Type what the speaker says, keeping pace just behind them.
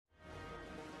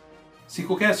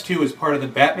Sequelcast 2 is part of the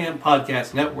Batman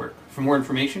Podcast Network. For more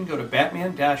information, go to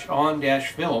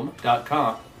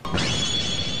batman-on-film.com.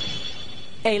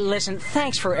 Hey, listen,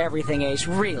 thanks for everything, Ace,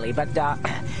 really, but,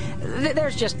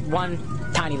 there's just one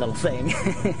tiny little thing.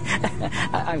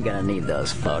 I'm gonna need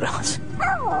those photos.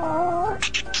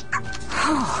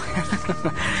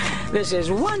 This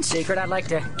is one secret I'd like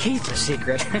to keep a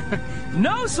secret.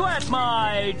 No sweat,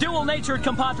 my dual-natured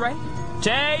compadre.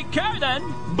 Take care, then.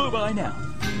 Bye-bye now.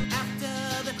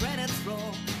 After the credits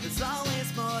roll, there's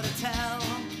always more to tell.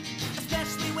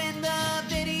 Especially when the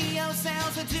video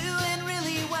sales are doing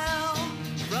really well.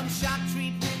 From Shock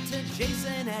Treatment to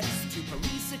Jason X to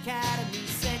Police Academy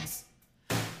 6.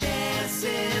 This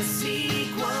is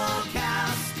Sequel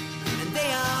Cast, and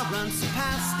they are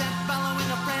unsurpassed at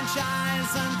following a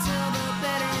franchise until the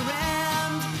bitter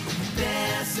end.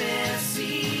 This is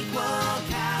Sequel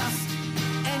Cast,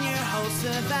 and your hosts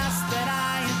have asked that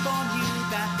I inform you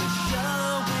that the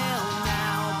show will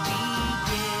now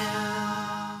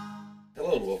begin.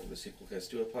 Hello and welcome to Sequelcast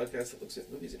 2, a podcast that looks at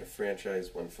movies in a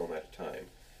franchise one film at a time.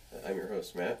 I'm your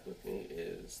host, Matt. With me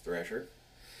is Thrasher.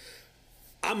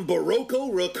 I'm Barocco,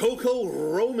 Rococo,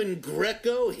 Roman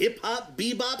Greco, hip-hop,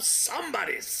 bebop,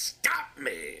 somebody stop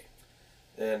me!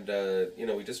 And,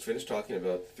 we just finished talking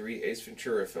about 3 Ace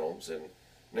Ventura films, and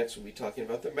next we'll be talking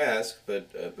about The Mask,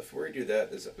 but before we do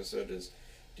that, this episode is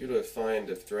due to a find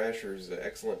of Thrasher's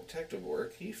excellent detective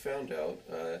work. He found out,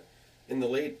 in the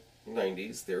late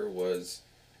 90s, there was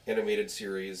animated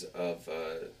series of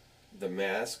The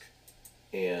Mask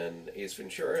and Ace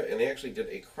Ventura, and they actually did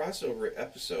a crossover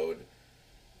episode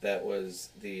that was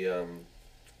the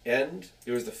end.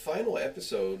 It was the final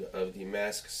episode of the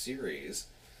Mask series,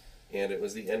 and it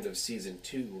was the end of season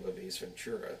 2 of Ace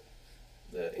Ventura,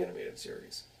 the animated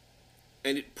series.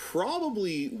 And it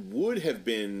probably would have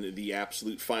been the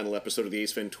absolute final episode of the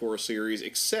Ace Ventura series,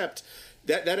 except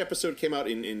that episode came out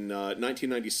in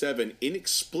 1997.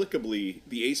 Inexplicably,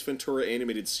 the Ace Ventura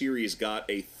animated series got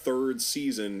a 3rd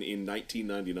season in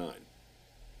 1999.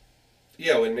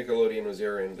 Yeah, when Nickelodeon was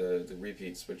airing the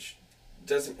repeats, which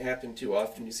doesn't happen too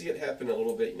often. You see it happen a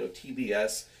little bit.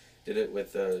 TBS did it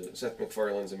with Seth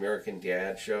MacFarlane's American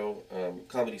Dad show.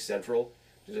 Comedy Central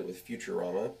did it with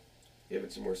Futurama. Gave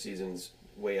it some more seasons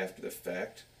way after the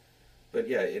fact. But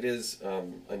yeah, it is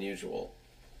unusual.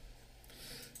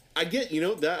 I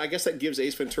guess that gives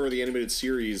Ace Ventura the animated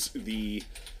series the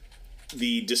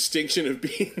distinction of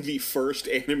being the first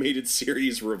animated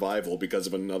series revival because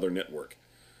of another network.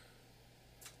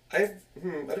 I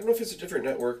don't know if it's a different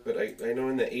network, but I know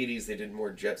in the 80s they did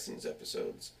more Jetsons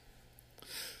episodes.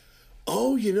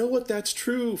 Oh, you know what? That's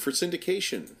true for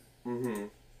syndication. Mm-hmm.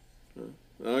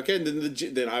 Okay,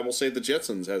 then I will say the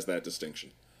Jetsons has that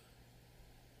distinction.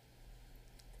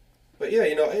 But yeah,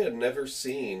 I had never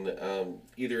seen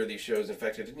either of these shows. In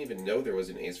fact, I didn't even know there was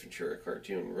an Ace Ventura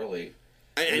cartoon, really.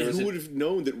 And who would have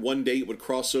known that one day it would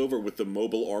cross over with the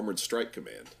Mobile Armored Strike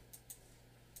Command?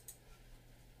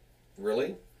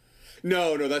 Really?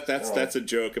 No, that's a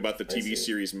joke about the TV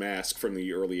series Mask from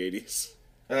the early 80s.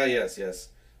 Yes.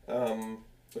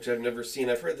 Which I've never seen.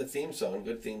 I've heard the theme song,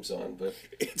 good theme song, but...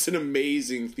 It's an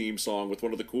amazing theme song with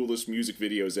one of the coolest music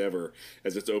videos ever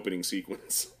as its opening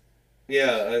sequence.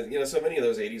 Yeah, so many of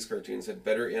those 80s cartoons had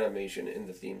better animation in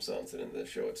the theme songs than in the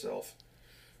show itself.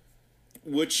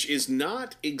 Which is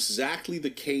not exactly the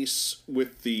case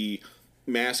with the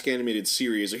Mask animated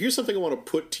series. Here's something I want to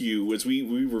put to you as we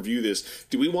review this.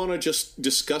 Do we want to just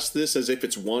discuss this as if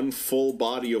it's one full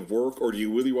body of work, or do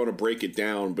you really want to break it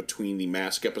down between the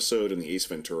Mask episode and the Ace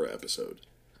Ventura episode?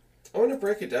 I want to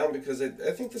break it down because I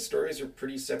think the stories are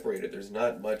pretty separated. There's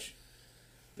not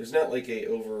like a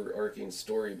overarching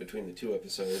story between the 2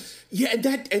 episodes. Yeah, and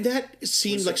that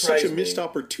seemed like such a missed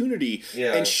opportunity,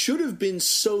 and should have been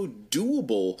so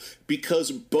doable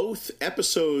because both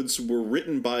episodes were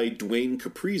written by Dwayne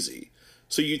Caprisi.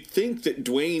 So you'd think that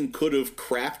Dwayne could have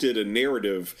crafted a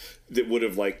narrative that would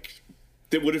have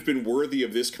been worthy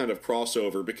of this kind of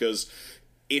crossover. Because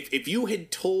if you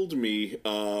had told me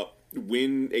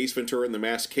when Ace Ventura and The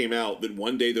Mask came out that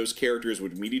one day those characters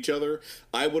would meet each other,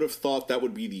 I would have thought that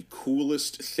would be the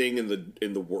coolest thing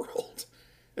in the world.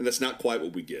 And that's not quite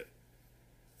what we get.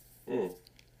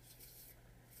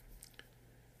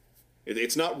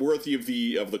 It's not worthy of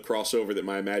the crossover that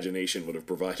my imagination would have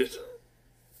provided.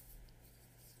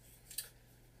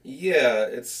 Yeah,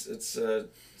 it's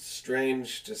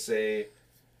strange to say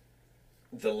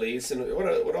the least. And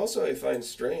what also I find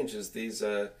strange is these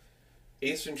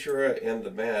Ace Ventura and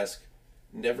The Mask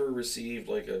never received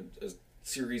like a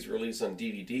series release on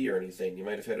DVD or anything. You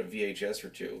might have had a VHS or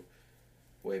 2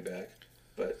 way back,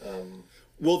 but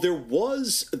Well, there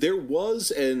was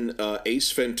an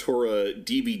Ace Ventura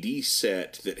DVD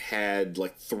set that had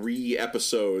like 3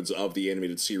 episodes of the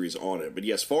animated series on it. But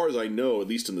yeah, as far as I know, at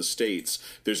least in the States,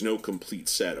 there's no complete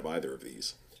set of either of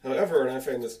these. However, and I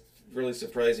find this really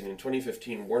surprising, in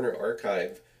 2015, Warner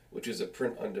Archive, which is a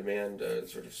print-on-demand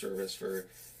sort of service for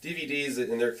DVDs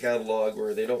in their catalog,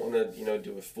 where they don't want to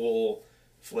do a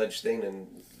full-fledged thing and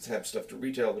have stuff to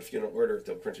retail, but if you don't order it,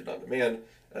 they'll print it on demand.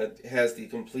 Has the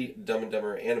complete Dumb and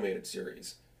Dumber animated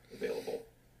series available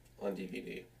on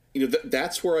DVD.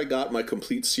 That's where I got my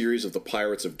complete series of the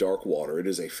Pirates of Darkwater. It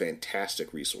is a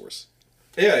fantastic resource.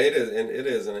 Yeah, it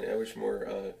is, and I wish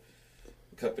more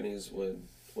companies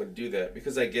would do that,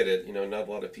 because I get it. Not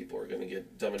a lot of people are going to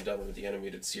get Dumb and Dumber the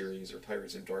animated series or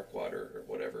Pirates of Darkwater or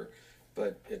whatever,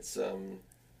 but it's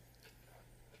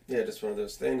just one of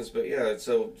those things. But yeah,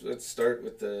 so let's start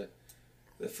with the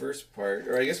first part,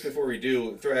 or I guess before we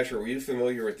do, Thrasher, were you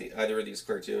familiar with either of these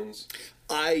cartoons?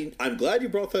 I'm glad you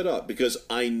brought that up, because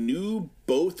I knew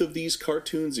both of these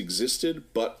cartoons existed,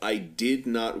 but I did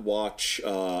not watch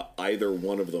either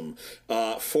one of them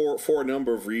for a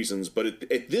number of reasons. But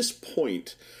at this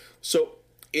point, so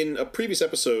in previous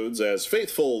episodes, as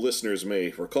faithful listeners may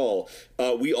recall,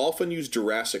 we often use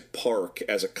Jurassic Park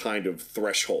as a kind of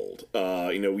threshold.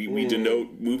 We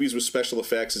denote movies with special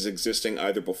effects as existing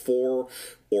either before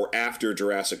or after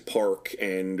Jurassic Park,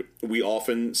 and we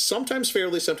often, sometimes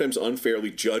fairly, sometimes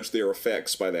unfairly, judge their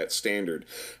effects by that standard.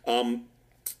 And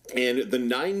the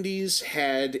 90s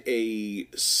had a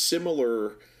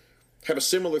similar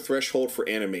threshold for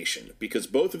animation, because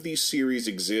both of these series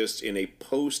exist in a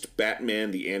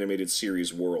post-Batman the Animated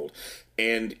Series world.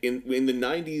 And in the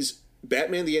 90s,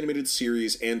 Batman the Animated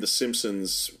Series and The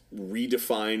Simpsons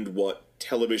redefined what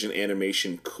television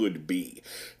animation could be.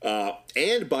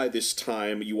 And by this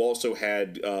time, you also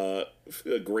had a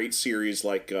great series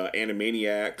like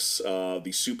Animaniacs,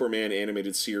 the Superman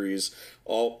animated series,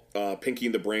 all Pinky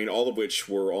and the Brain, all of which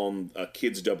were on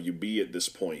Kids WB at this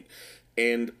point.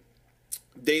 And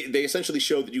they essentially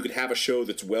showed that you could have a show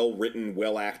that's well written,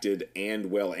 well acted,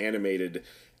 and well animated,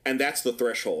 and that's the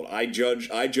threshold. I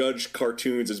judge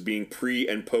cartoons as being pre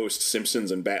and post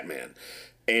Simpsons and Batman,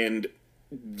 and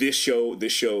this show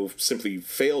simply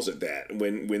fails at that.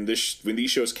 When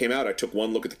these shows came out, I took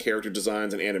one look at the character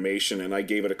designs and animation, and I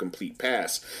gave it a complete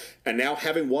pass. And now,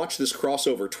 having watched this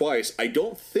crossover twice, I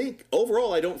don't think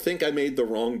I made the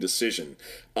wrong decision.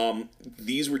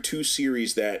 These were two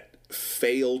series that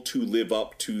fail to live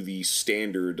up to the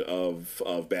standard of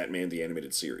Batman the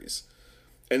Animated Series.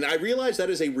 And I realize that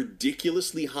is a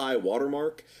ridiculously high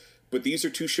watermark, but these are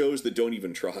two shows that don't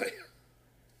even try.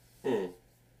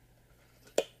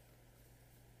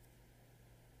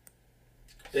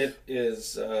 It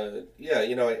is, I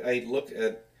look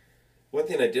at, one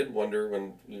thing I did wonder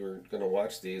when we were going to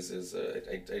watch these is,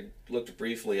 I looked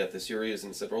briefly at the series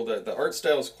and said, well, the art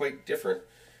style is quite different.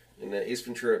 In the Ace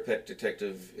Ventura Pet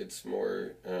Detective, it's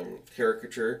more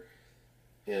caricature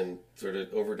and sort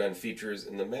of overdone features.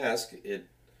 In The Mask, it,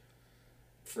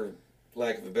 for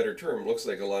lack of a better term, looks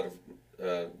like a lot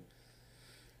of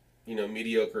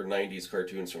mediocre 90s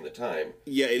cartoons from the time.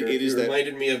 Yeah, it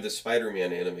reminded me of the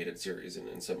Spider-Man animated series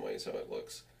in some ways, how it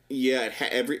looks. Yeah,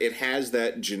 it has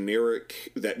that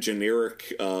generic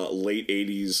late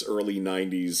 80s, early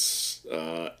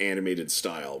 90s animated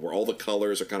style, where all the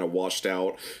colors are kind of washed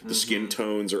out, the skin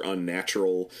tones are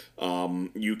unnatural.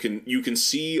 You can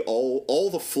see all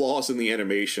the flaws in the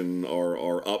animation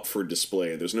are up for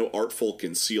display. There's no artful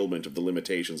concealment of the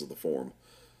limitations of the form.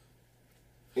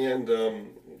 And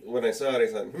when I saw it,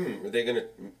 I thought, are they going to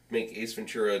make Ace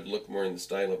Ventura look more in the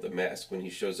style of The Mask when he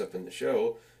shows up in the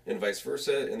show, and vice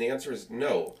versa? And the answer is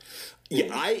no.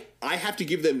 Yeah, I have to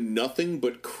give them nothing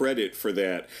but credit for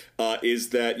that.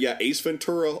 Is that, Ace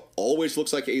Ventura always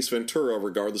looks like Ace Ventura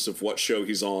regardless of what show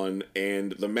he's on,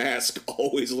 and The Mask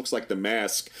always looks like The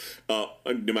Mask no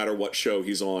matter what show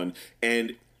he's on.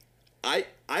 And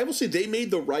I will say they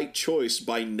made the right choice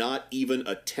by not even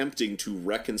attempting to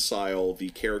reconcile the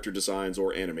character designs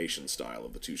or animation style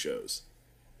of the two shows.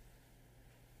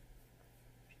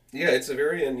 Yeah, it's a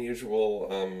very unusual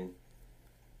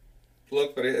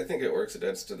look, but I think it works. It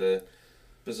adds to the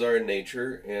bizarre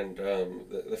nature. And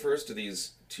the first of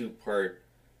these two-part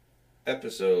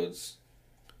episodes,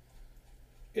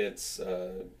 it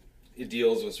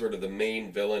deals with sort of the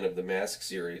main villain of the Mask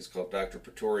series called Dr.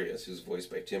 Pretorius, who's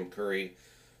voiced by Tim Curry,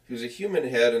 who's a human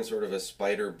head and sort of a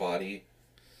spider body.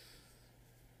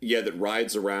 Yeah, that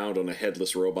rides around on a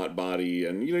headless robot body,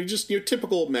 and just your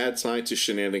typical mad scientist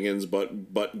shenanigans,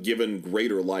 but given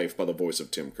greater life by the voice of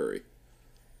Tim Curry.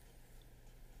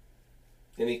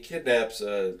 And he kidnaps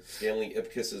Stanley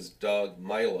Ipkiss's dog,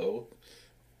 Milo.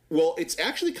 Well, it's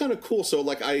actually kind of cool. So,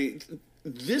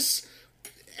 this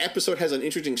episode has an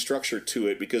interesting structure to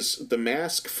it because the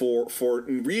Mask, for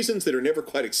reasons that are never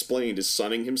quite explained, is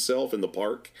sunning himself in the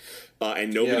park.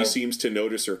 And nobody seems to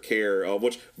notice or care,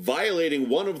 which violating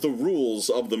one of the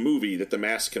rules of the movie that the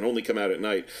Mask can only come out at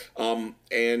night.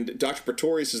 And Dr.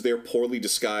 Pretorius is there poorly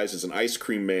disguised as an ice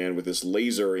cream man with this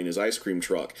laser in his ice cream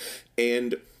truck.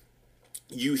 And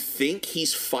you think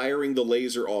he's firing the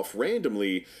laser off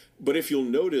randomly, but if you'll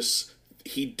notice,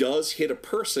 he does hit a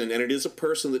person, and it is a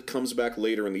person that comes back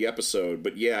later in the episode.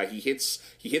 But yeah, he hits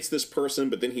this person,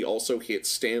 but then he also hits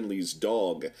Stanley's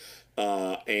dog.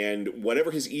 And whatever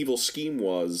his evil scheme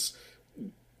was,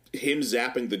 him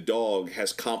zapping the dog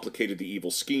has complicated the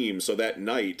evil scheme. So that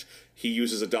night, he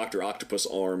uses a Dr. Octopus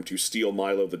arm to steal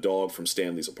Milo the dog from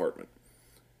Stanley's apartment.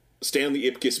 Stanley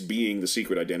Ipkiss being the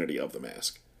secret identity of the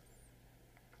Mask.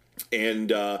 And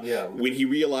when he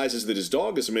realizes that his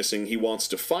dog is missing, he wants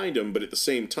to find him, but at the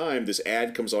same time, this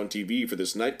ad comes on TV for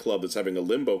this nightclub that's having a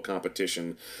limbo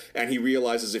competition, and he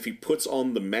realizes if he puts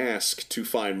on the mask to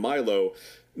find Milo,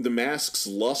 the Mask's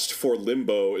lust for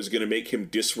limbo is going to make him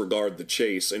disregard the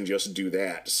chase and just do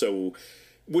that. So,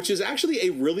 which is actually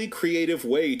a really creative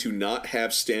way to not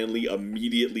have Stanley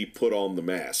immediately put on the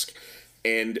mask.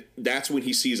 And that's when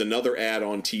he sees another ad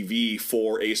on TV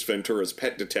for Ace Ventura's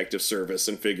pet detective service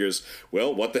and figures,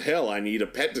 well, what the hell, I need a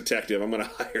pet detective, I'm going to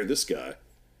hire this guy.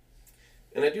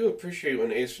 And I do appreciate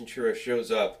when Ace Ventura shows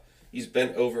up, he's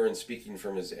bent over and speaking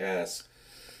from his ass.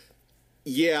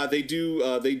 Yeah, they do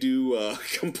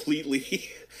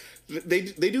completely... They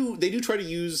do try to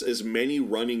use as many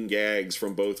running gags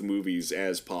from both movies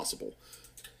as possible.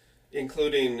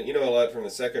 Including, a lot from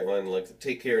the second one, like,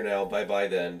 take care now, bye-bye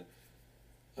then.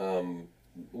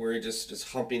 Where he just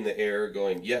humping the air,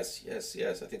 going, yes, yes,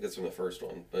 yes. I think that's from the first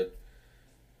one. But,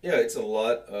 yeah, it's a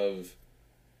lot of...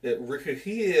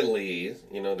 repeatedly,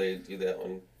 they do that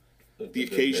one. The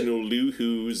occasional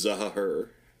loo-hoo, zaha-her.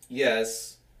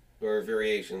 Yes, or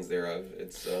variations thereof.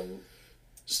 It's,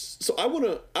 So I want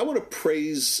to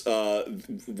praise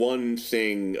one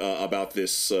thing about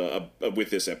this with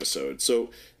this episode. So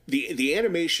the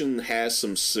animation has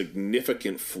some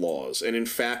significant flaws, and in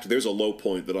fact, there's a low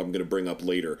point that I'm going to bring up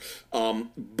later.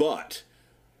 But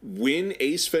when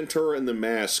Ace Ventura and the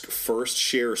Mask first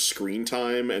share screen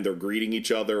time and they're greeting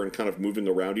each other and kind of moving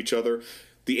around each other,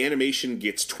 the animation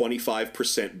gets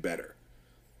 25% better.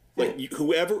 Like,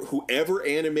 whoever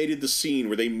animated the scene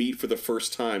where they meet for the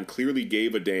first time clearly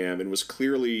gave a damn and was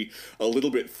clearly a little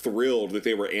bit thrilled that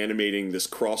they were animating this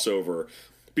crossover,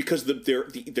 because their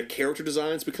character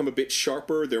designs become a bit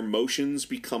sharper, their motions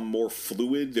become more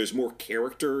fluid, there's more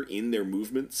character in their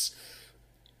movements.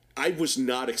 I was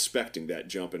not expecting that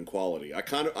jump in quality. I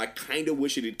kind of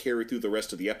wish it had carried through the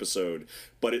rest of the episode,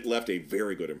 but it left a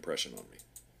very good impression on me.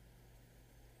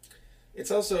 It's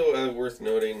also worth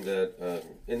noting that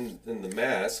in The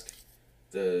Mask,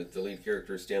 the lead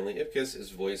character, Stanley Ipkiss,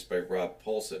 is voiced by Rob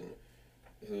Paulsen,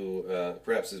 who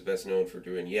perhaps is best known for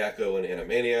doing Yakko and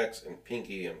Animaniacs and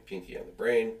Pinky on the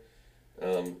Brain.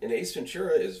 And Ace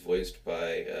Ventura is voiced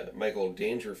by Michael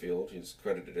Dangerfield, who's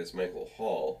credited as Michael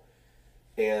Hall.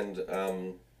 And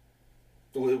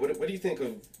what do you think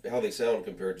of how they sound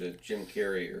compared to Jim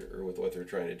Carrey or with what they're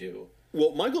trying to do?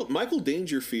 Well, Michael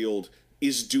Dangerfield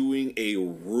is doing a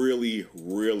really,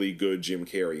 really good Jim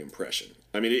Carrey impression.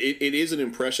 I mean, it is an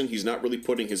impression. He's not really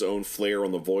putting his own flair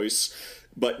on the voice,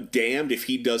 but damned if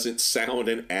he doesn't sound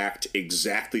and act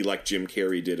exactly like Jim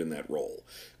Carrey did in that role.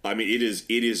 I mean, it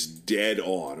is dead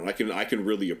on, and I can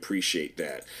really appreciate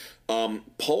that.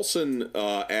 Paulsen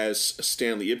as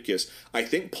Stanley Ipkiss, I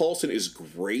think Paulsen is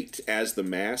great as the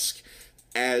Mask.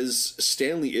 As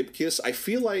Stanley Ipkiss, I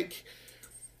feel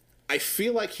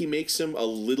like he makes him a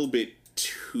little bit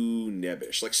too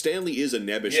nebbish. Like, Stanley is a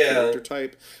nebbish character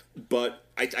type, but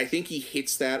I think he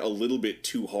hits that a little bit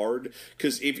too hard.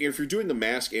 Because if you're doing the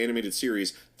Mask animated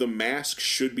series, the Mask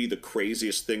should be the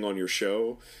craziest thing on your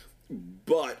show.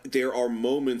 But there are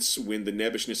moments when the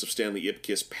nebbishness of Stanley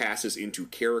Ipkiss passes into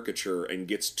caricature and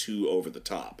gets too over the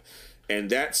top. And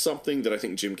that's something that I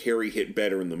think Jim Carrey hit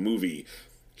better in the movie.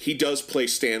 He does play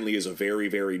Stanley as a very,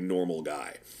 very normal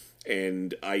guy.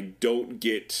 And I don't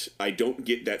get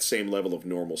that same level of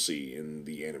normalcy in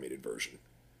the animated version.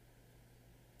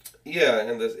 Yeah,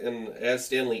 and as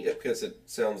Stanley Ipkiss, it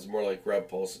sounds more like Rob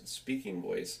Paulsen's speaking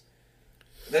voice.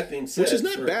 That being said, which is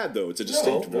not bad though. It's a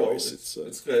distinct voice.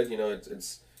 It's good.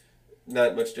 It's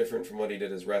not much different from what he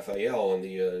did as Raphael on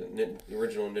the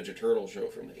original Ninja Turtle show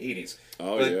from the '80s.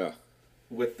 Oh, but yeah.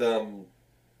 With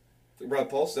Rob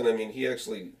Paulsen, I mean, he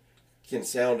actually can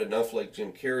sound enough like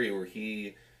Jim Carrey, where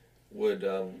he would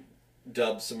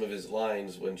dub some of his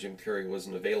lines when Jim Carrey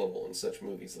wasn't available in such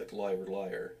movies like Liar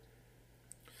Liar.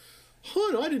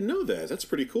 Huh, no, I didn't know that. That's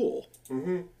pretty cool.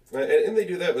 Mm-hmm. And they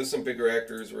do that with some bigger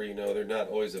actors where, they're not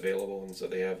always available, and so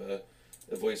they have a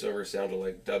voiceover sound to,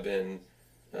 like, dub in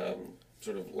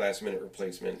sort of last-minute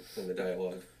replacement in the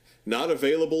dialogue. Not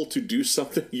available to do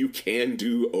something you can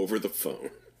do over the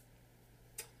phone.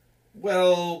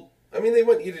 Well, I mean, they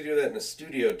want you to do that in a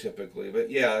studio typically, but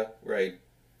yeah, right.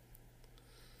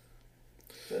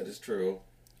 That is true.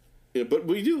 Yeah, but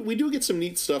we do get some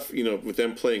neat stuff, with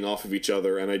them playing off of each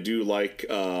other, and I do like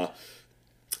Stanley.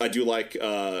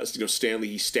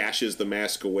 He stashes the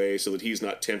mask away so that he's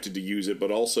not tempted to use it,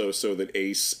 but also so that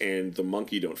Ace and the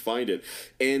monkey don't find it.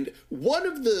 And one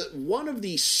of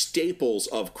the staples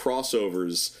of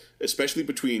crossovers, especially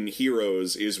between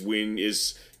heroes, is when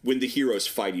the heroes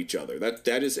fight each other.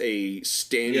 That is a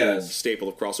standard staple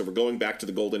of crossover, going back to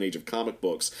the golden age of comic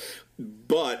books.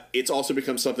 But it's also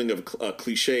become something of a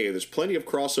cliche. There's plenty of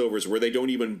crossovers where they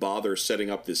don't even bother setting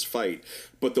up this fight.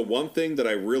 But the one thing that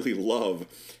I really love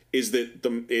is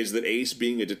that Ace,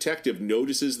 being a detective,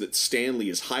 notices that Stanley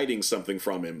is hiding something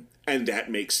from him, and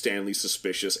that makes Stanley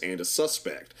suspicious and a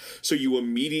suspect. So you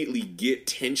immediately get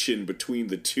tension between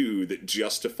the two that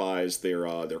justifies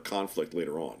their conflict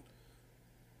later on.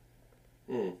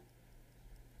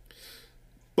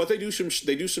 But they do some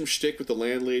shtick with the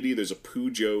landlady. There's a poo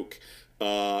joke,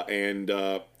 and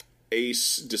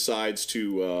Ace decides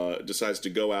to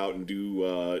go out and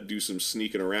do some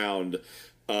sneaking around,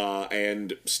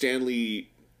 and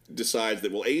Stanley decides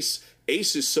that, well, Ace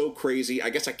is so crazy, I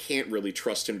guess I can't really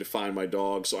trust him to find my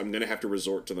dog, so I'm going to have to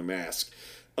resort to the mask.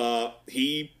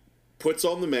 He puts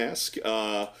on the mask,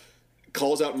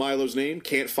 calls out Milo's name,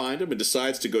 can't find him, and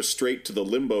decides to go straight to the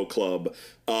Limbo Club,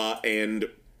 and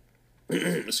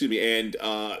excuse me, and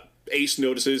Ace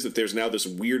notices that there's now this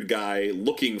weird guy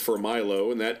looking for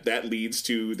Milo, and that leads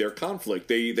to their conflict.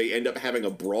 They end up having a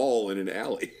brawl in an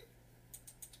alley.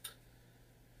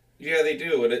 Yeah, they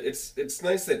do, and it's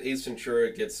nice that Ace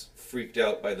Ventura gets freaked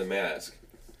out by the mask.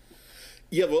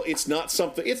 Yeah, well, it's not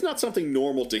something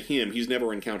normal to him. He's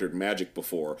never encountered magic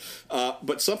before.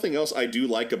 But something else I do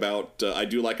like about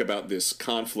this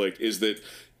conflict is that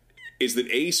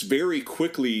Ace very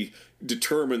quickly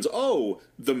determines, oh,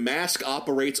 the mask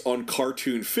operates on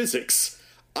cartoon physics.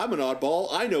 I'm an oddball.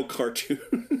 I know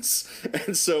cartoons,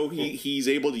 and so he's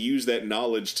able to use that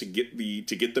knowledge to get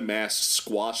the mask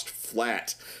squashed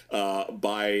flat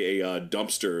by a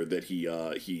dumpster that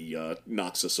he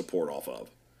knocks a support off of.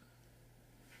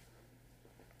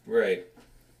 Right.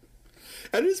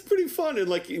 And it's pretty fun,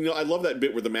 and I love that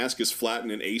bit where the mask is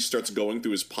flattened and Ace starts going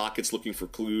through his pockets looking for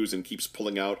clues and keeps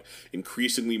pulling out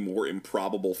increasingly more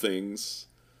improbable things.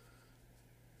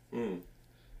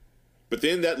 But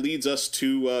then that leads us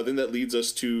to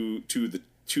the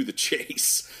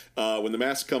chase. When the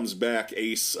mask comes back,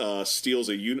 Ace steals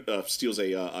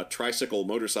a tricycle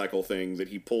motorcycle thing that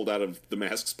he pulled out of the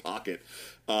mask's pocket.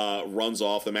 Runs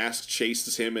off. The mask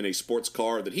chases him in a sports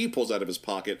car that he pulls out of his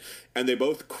pocket, and they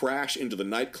both crash into the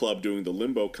nightclub doing the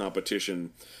limbo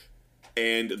competition.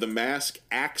 And the mask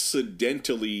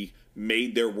accidentally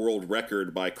made their world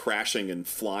record by crashing and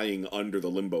flying under the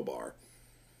limbo bar,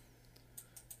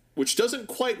 which doesn't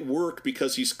quite work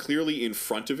because he's clearly in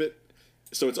front of it,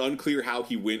 so it's unclear how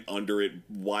he went under it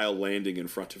while landing in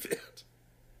front of it.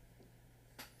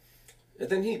 And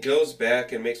then he goes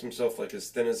back and makes himself like as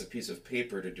thin as a piece of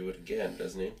paper to do it again,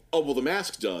 doesn't he? Oh, well, the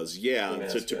mask does, yeah,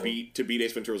 to beat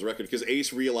Ace Ventura's record, because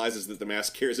Ace realizes that the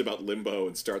mask cares about Limbo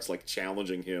and starts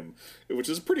challenging him, which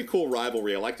is a pretty cool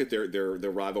rivalry. I like that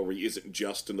their rivalry isn't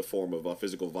just in the form of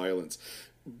physical violence,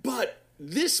 but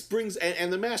this brings,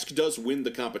 and the mask does win the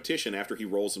competition after he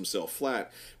rolls himself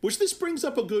flat, which this brings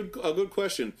up a good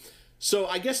question. So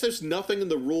I guess there's nothing in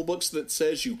the rule books that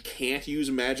says you can't use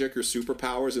magic or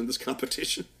superpowers in this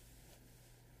competition.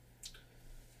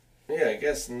 Yeah, I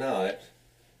guess not.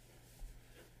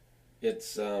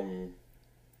 It's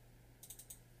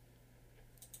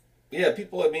yeah,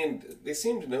 people, I mean, they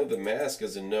seem to know the mask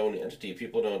as a known entity.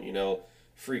 People don't,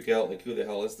 freak out like, who the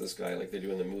hell is this guy, like they do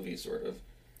in the movie, sort of.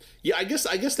 Yeah, I guess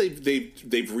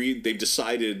they've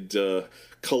decided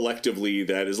collectively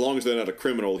that as long as they're not a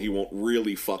criminal, he won't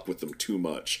really fuck with them too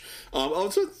much. I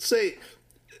was going to say,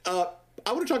 I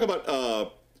want to talk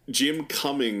about Jim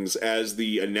Cummings as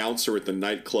the announcer at the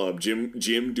nightclub.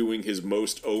 Jim doing his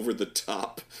most over the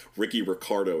top Ricky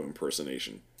Ricardo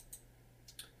impersonation.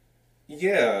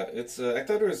 Yeah, it's. I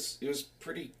thought it was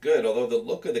pretty good. Although the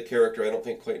look of the character, I don't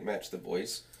think quite matched the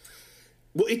voice.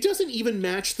 Well, it doesn't even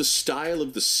match the style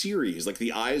of the series. Like,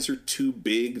 the eyes are too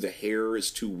big, the hair is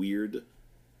too weird.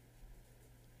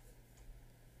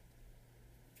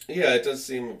 Yeah, it does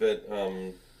seem a bit,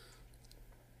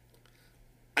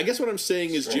 I guess what I'm saying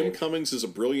is strange. Jim Cummings is a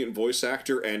brilliant voice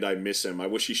actor, and I miss him. I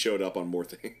wish he showed up on more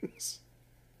things.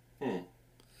 But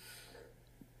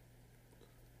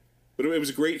it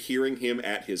was great hearing him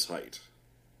at his height.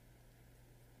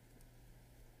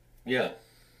 Yeah.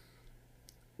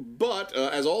 But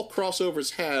as all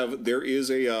crossovers have, there is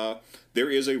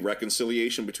a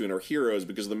reconciliation between our heroes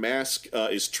because the Mask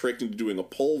is tricked into doing a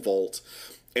pole vault,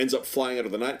 ends up flying out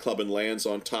of the nightclub and lands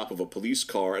on top of a police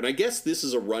car. And I guess this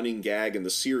is a running gag in the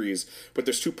series, but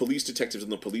there's two police detectives in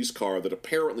the police car that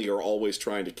apparently are always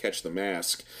trying to catch the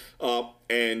Mask.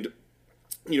 And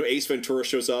Ace Ventura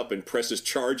shows up and presses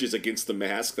charges against the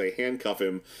Mask. They handcuff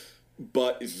him,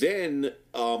 but then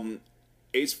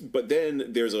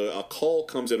there's a call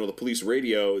comes in on the police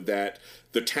radio that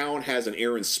the town has an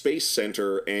air and space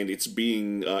center and it's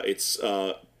being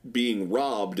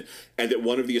robbed, and that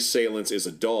one of the assailants is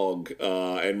a dog.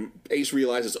 And Ace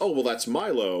realizes, oh, well, that's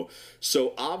Milo.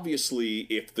 So obviously,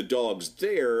 if the dog's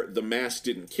there, the Mask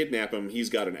didn't kidnap him.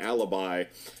 He's got an alibi.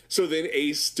 So then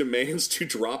Ace demands to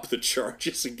drop the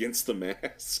charges against the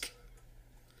Mask.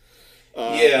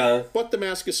 But the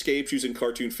Mask escapes using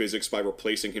cartoon physics by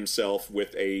replacing himself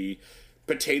with a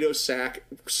potato sack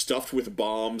stuffed with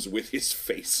bombs with his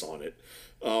face on it.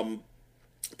 And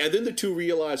then the two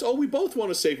realize, oh, we both want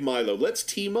to save Milo. Let's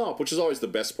team up, which is always the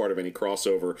best part of any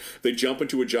crossover. They jump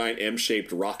into a giant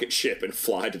M-shaped rocket ship and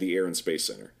fly to the Air and Space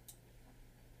Center.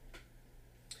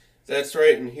 That's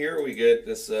right, and here we get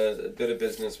this bit of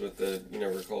business with the,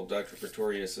 we're called Dr.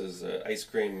 Pretorius's ice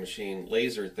cream machine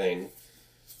laser thing.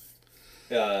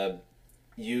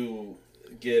 You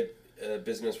get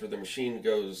business where the machine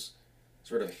goes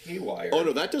sort of haywire. Oh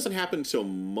no, that doesn't happen until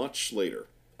much later.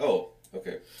 Oh,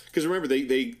 okay. Because remember,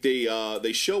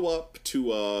 they show up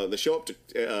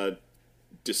to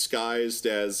disguised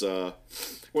as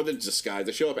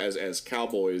They show up as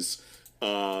cowboys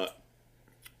to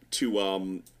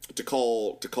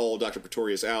call Dr.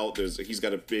 Pretorius out. He's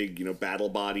got a big battle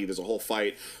body. There's a whole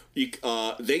fight.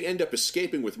 They end up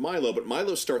escaping with Milo, but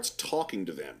Milo starts talking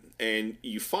to them, and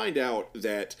you find out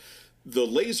that the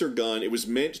laser gun, it was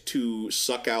meant to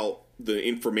suck out the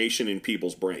information in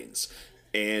people's brains,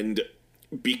 and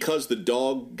because the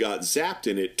dog got zapped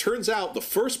in it, turns out the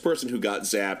first person who got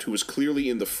zapped, who was clearly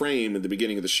in the frame in the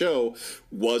beginning of the show,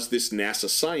 was this NASA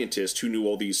scientist who knew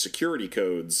all these security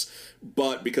codes.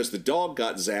 But because the dog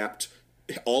got zapped,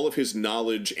 all of his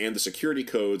knowledge and the security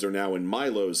codes are now in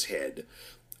Milo's head.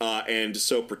 And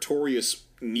so Pretorius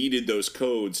needed those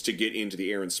codes to get into the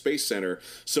Air and Space Center.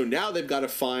 So now they've got to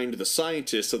find the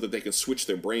scientist so that they can switch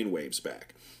their brainwaves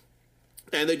back.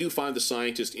 And they do find the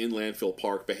scientist in Landfill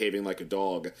Park behaving like a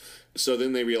dog. So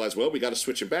then they realize, well, we got to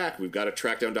switch him back. We've got to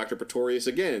track down Dr. Pretorius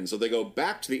again. So they go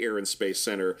back to the Air and Space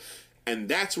Center. And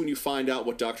that's when you find out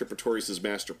what Dr. Pretorius'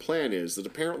 master plan is. That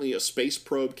apparently a space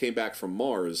probe came back from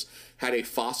Mars, had a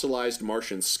fossilized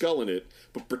Martian skull in it,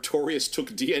 but Pretorius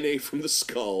took DNA from the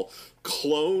skull,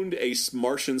 cloned a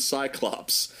Martian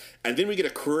Cyclops, and then we get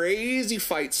a crazy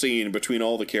fight scene between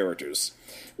all the characters.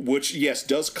 Which, yes,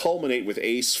 does culminate with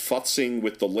Ace futzing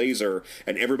with the laser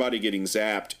and everybody getting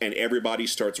zapped, and everybody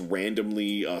starts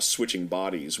randomly switching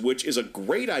bodies, which is a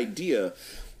great idea,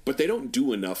 but they don't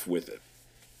do enough with it.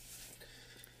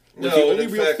 No, the only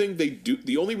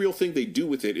real thing they do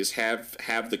with it is have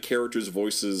the characters'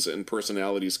 voices and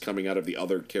personalities coming out of the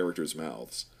other characters'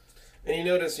 mouths. And you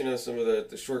notice, some of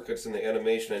the shortcuts in the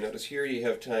animation. I notice here you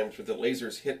have times where the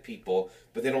lasers hit people,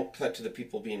 but they don't cut to the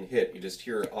people being hit. You just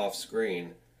hear it off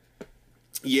screen.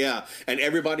 Yeah, and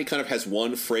everybody kind of has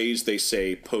one phrase they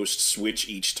say post-switch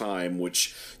each time,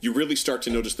 which you really start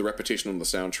to notice the repetition on the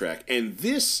soundtrack. And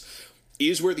this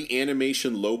is where the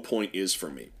animation low point is for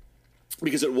me.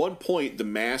 Because at one point, the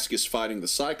Mask is fighting the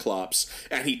Cyclops,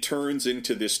 and he turns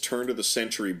into this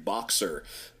turn-of-the-century boxer.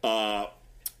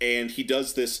 And he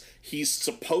does this, he's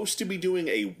supposed to be doing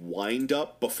a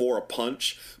wind-up before a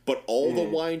punch, but all the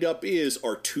wind-up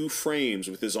are two frames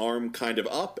with his arm kind of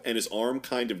up and his arm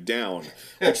kind of down,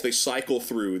 which they cycle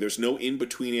through. There's no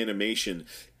in-between animation.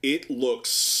 It looks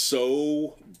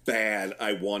so bad,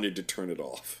 I wanted to turn it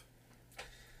off.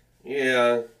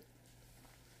 Yeah.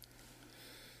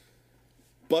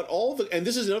 But and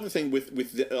this is another thing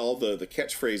with all the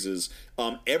catchphrases.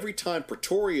 Every time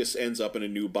Pretorius ends up in a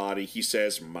new body, he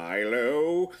says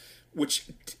Milo, which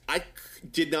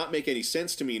did not make any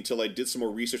sense to me until I did some more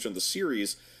research on the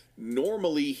series.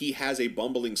 Normally, he has a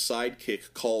bumbling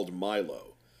sidekick called Milo.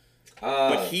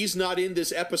 But he's not in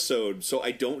this episode, so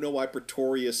I don't know why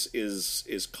Pretorius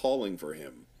is calling for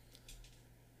him.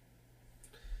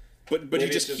 But he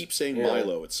just keeps saying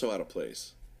Milo. It's so out of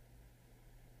place.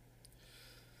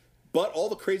 But all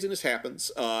the craziness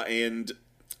happens, and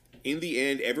in the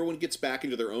end, everyone gets back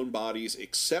into their own bodies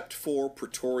except for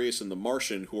Pretorius and the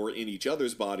Martian, who are in each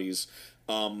other's bodies.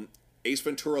 Ace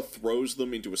Ventura throws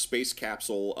them into a space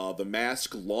capsule. The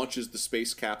Mask launches the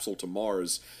space capsule to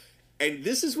Mars. And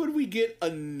this is when we get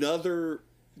another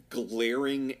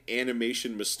glaring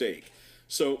animation mistake.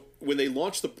 So when they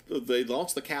launch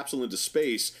the capsule into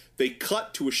space, they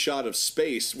cut to a shot of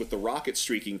space with the rocket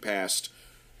streaking past.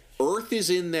 Earth is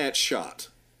in that shot.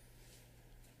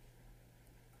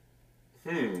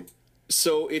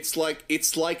 So it's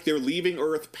like they're leaving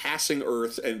Earth, passing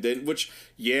Earth, and then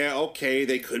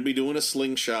they could be doing a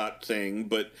slingshot thing,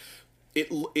 but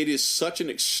it is such an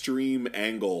extreme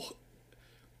angle.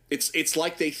 It's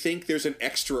like they think there's an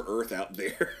extra Earth out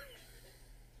there.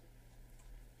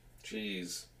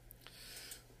 Jeez.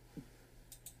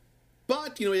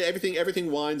 But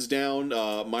everything winds down.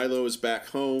 Milo is back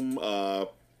home.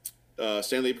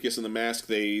 Stanley Ipkiss and the Mask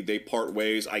they part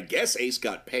ways. I guess Ace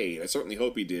got paid. I certainly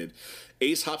hope he did.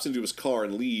 Ace hops into his car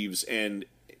and leaves, and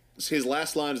his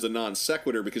last line is a non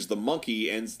sequitur because the monkey,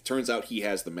 and turns out he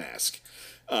has the mask.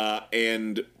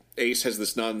 And Ace has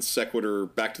this non sequitur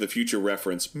Back to the Future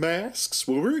reference. Masks?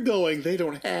 Where we're going, they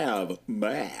don't have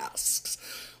masks.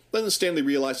 Then Stanley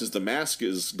realizes the mask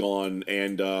is gone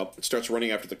and starts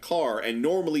running after the car. And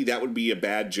normally that would be a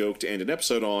bad joke to end an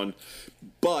episode on,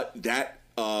 but that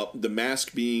the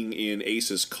mask being in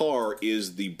Ace's car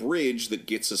is the bridge that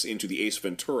gets us into the Ace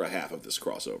Ventura half of this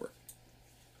crossover.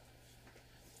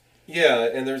 Yeah,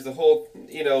 and there's the whole,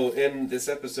 in this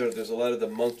episode, there's a lot of the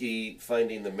monkey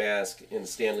finding the mask in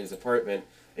Stanley's apartment,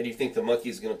 and you think the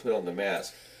monkey's going to put on the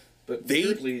mask. But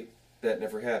weirdly, that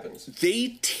never happens.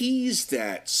 They teased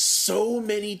that so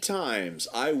many times.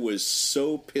 I was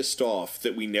so pissed off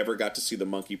that we never got to see the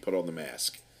monkey put on the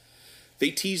mask. They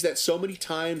teased that so many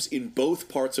times in both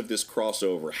parts of this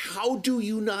crossover. How do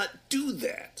you not do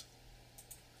that?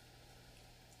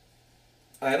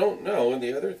 I don't know. And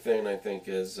the other thing I think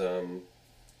is,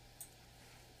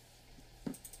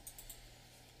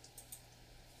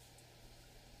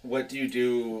 what do you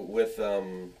do with, what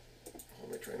am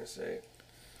I trying to say?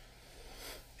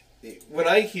 When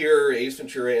I hear Ace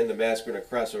Ventura and the Mask are in a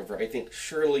crossover, I think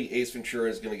surely Ace Ventura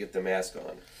is going to get the mask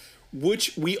on.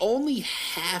 Which we only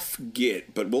half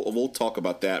get, but we'll talk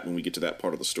about that when we get to that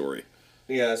part of the story.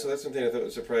 Yeah, so that's something I thought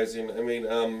was surprising. I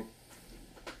mean,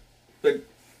 but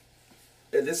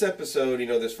in this episode,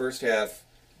 this first half,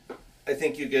 I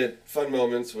think you get fun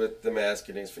moments with the Mask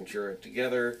and Ace Ventura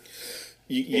together.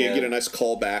 You get a nice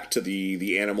callback to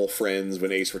the animal friends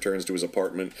when Ace returns to his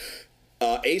apartment.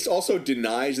 Ace also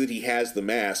denies that he has the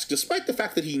mask, despite the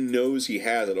fact that he knows he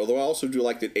has it. Although I also do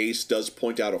like that Ace does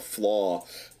point out a flaw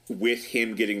with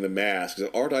him getting the mask.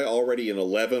 Aren't I already an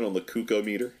 11 on the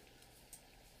Kuko-meter?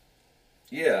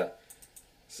 Yeah.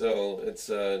 So it's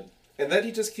and that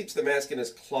he just keeps the mask in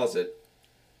his closet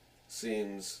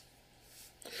seems.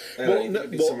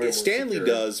 Stanley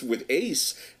does with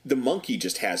Ace. The monkey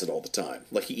just has it all the time.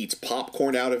 Like he eats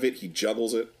popcorn out of it. He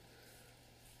juggles it.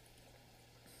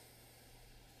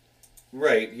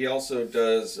 Right. He also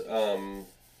does. I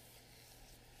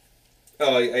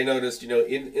noticed.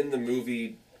 In the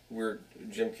movie where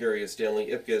Jim Carrey is Stanley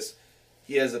Ipkiss,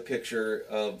 he has a picture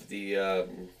of the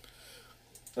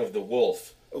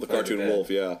wolf. Oh, the cartoon wolf,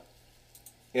 yeah.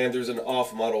 And there's an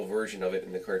off-model version of it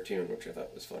in the cartoon, which I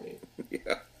thought was funny.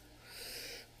 Yeah.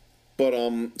 But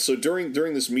so during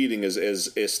this meeting,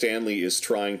 as Stanley is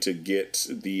trying to get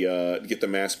the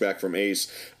mask back from Ace,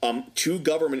 2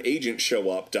 government agents show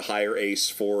up to hire Ace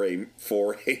for a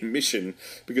mission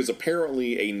because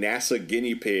apparently a NASA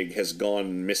guinea pig has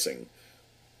gone missing,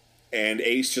 and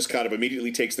Ace just kind of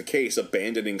immediately takes the case,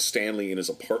 abandoning Stanley in his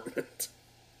apartment.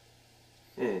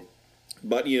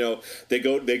 But they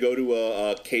go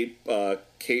to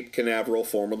Cape Canaveral,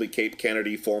 formerly Cape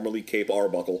Kennedy, formerly Cape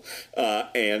Arbuckle,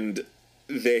 and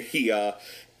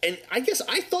and I guess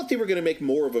I thought they were going to make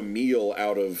more of a meal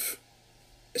out of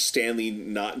Stanley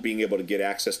not being able to get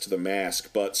access to the mask,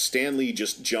 but Stanley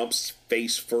just jumps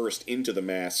face first into the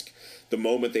mask the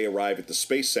moment they arrive at the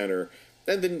Space Center,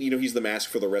 and then he's the mask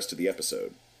for the rest of the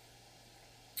episode.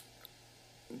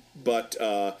 But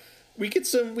we get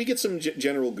some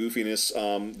general goofiness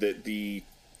that the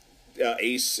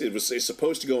Ace is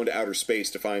supposed to go into outer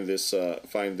space to find this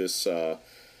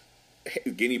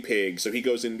guinea pig. So he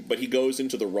goes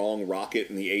into the wrong rocket,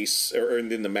 and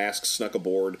then the Mask snuck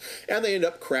aboard, and they end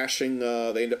up crashing.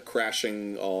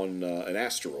 On an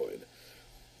asteroid.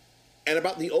 And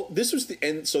about this was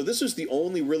the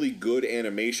only really good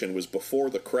animation was before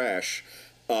the crash.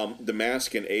 The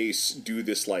Mask and Ace do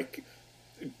this like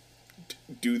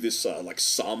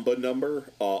samba number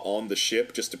on the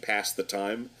ship just to pass the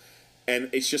time, and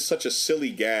it's just such a silly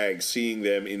gag seeing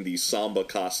them in these samba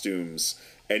costumes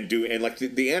and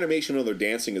the animation of their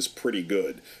dancing is pretty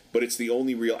good, but it's the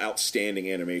only real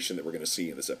outstanding animation that we're going to see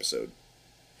in this episode.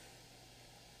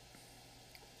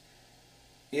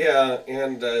 Yeah,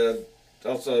 and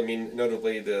also, I mean,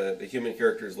 notably, the human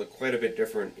characters look quite a bit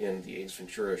different in the Ace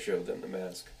Ventura show than the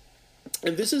Mask.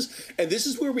 And this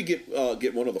is where we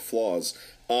get one of the flaws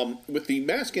with the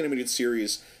Mask animated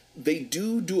series. They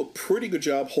do a pretty good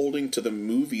job holding to the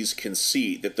movie's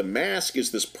conceit that the Mask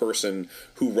is this person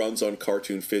who runs on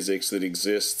cartoon physics that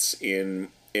exists in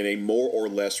a more or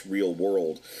less real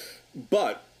world,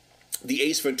 but the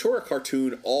Ace Ventura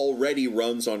cartoon already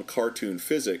runs on cartoon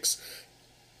physics.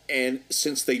 And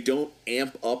since they don't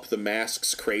amp up the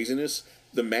Mask's craziness,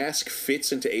 the Mask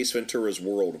fits into Ace Ventura's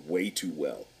world way too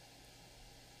well.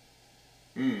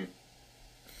 And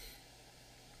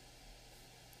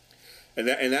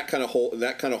that kind of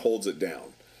holds it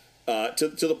down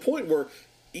to the point where,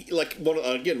 like, one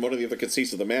of the other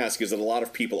conceits of the Mask is that a lot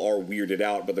of people are weirded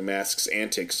out by the Mask's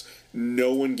antics.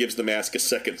 No one gives the Mask a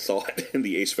second thought in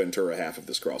the Ace Ventura half of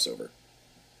this crossover.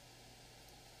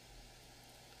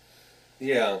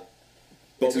 Yeah,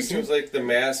 but it seems like the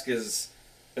Mask is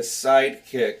a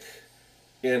sidekick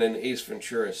in an Ace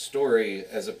Ventura story,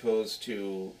 as opposed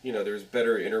to, there's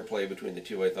better interplay between the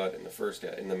two, I thought, in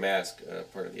the Mask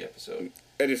part of the episode.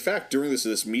 And in fact, during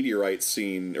this meteorite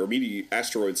scene, or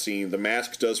asteroid scene, the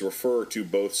Mask does refer to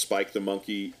both Spike the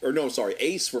Monkey,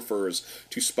 Ace refers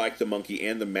to Spike the Monkey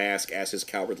and the Mask as his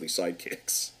cowardly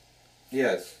sidekicks.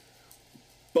 Yes.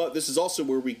 But this is also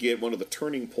where we get one of the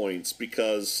turning points,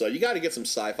 because you got to get some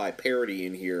sci-fi parody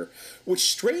in here, which,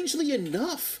 strangely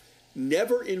enough,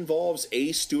 never involves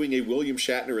Ace doing a William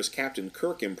Shatner as Captain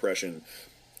Kirk impression,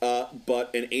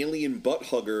 but an alien butt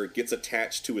hugger gets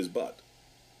attached to his butt.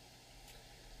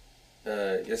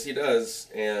 Yes, he does,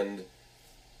 and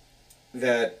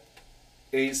that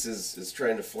Ace is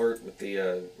trying to flirt with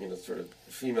the sort of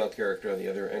female character on the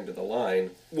other end of the line.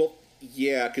 Well,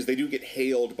 yeah, because they do get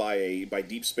hailed by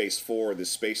Deep Space 4, this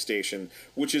space station,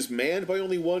 which is manned by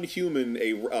only one human,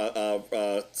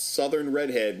 a southern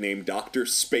redhead named Dr.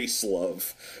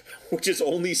 Spacelove, which is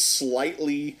only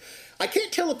slightly... I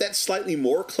can't tell if that's slightly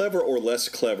more clever or less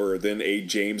clever than a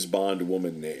James Bond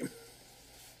woman name.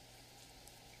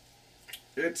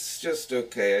 It's just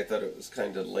okay. I thought it was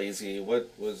kind of lazy. What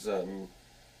was, I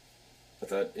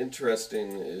thought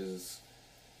interesting is...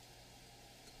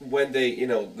 when they,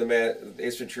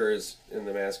 Ace Ventura and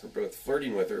the Mask are both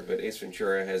flirting with her, but Ace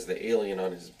Ventura has the alien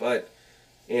on his butt,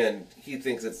 and he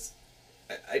thinks it's...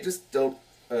 I just don't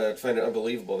find it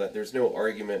unbelievable that there's no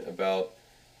argument about,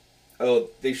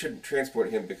 they shouldn't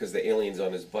transport him because the alien's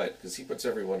on his butt, because he puts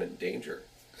everyone in danger.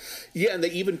 Yeah,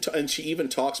 and she even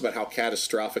talks about how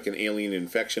catastrophic an alien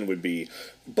infection would be,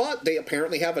 but they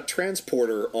apparently have a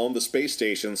transporter on the space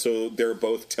station, so they're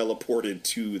both teleported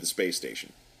to the space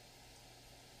station.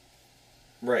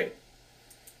 Right.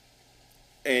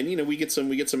 And we get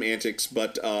some antics,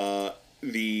 but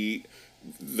the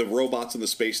robots on the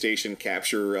space station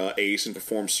capture Ace and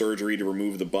perform surgery to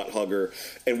remove the butt hugger.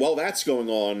 And while that's going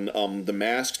on, the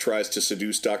Mask tries to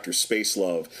seduce Dr.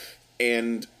 Spacelove,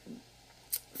 and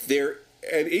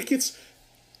it gets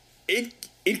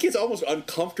almost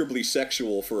uncomfortably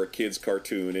sexual for a kid's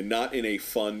cartoon, and not in a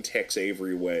fun Tex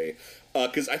Avery way.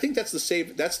 Because I think that's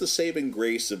the saving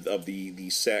grace of the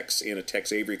sex in a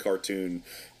Tex Avery cartoon,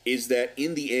 is that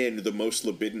in the end the most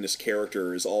libidinous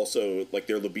character is also, like,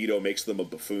 their libido makes them a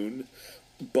buffoon.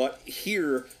 But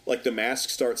here, like, the Mask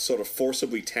starts sort of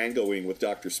forcibly tangoing with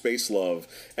Dr. Spacelove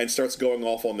and starts going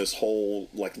off on this whole,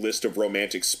 like, list of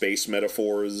romantic space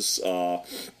metaphors. I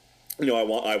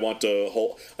want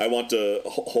to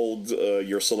hold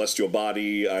your celestial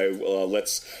body.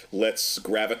 Let's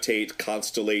gravitate,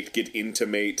 constellate, get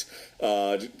intimate,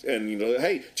 and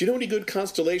hey, do you know any good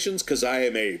constellations? Because I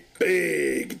am a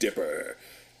Big Dipper.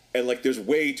 And, like, there's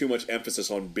way too much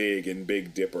emphasis on big and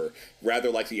Big Dipper, rather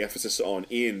like the emphasis on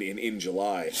in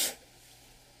July.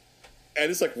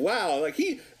 And it's like, wow, like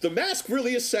the Mask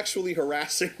really is sexually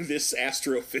harassing this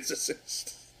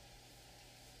astrophysicist.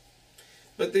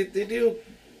 But they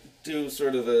do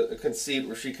sort of a conceit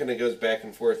where she kind of goes back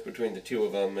and forth between the two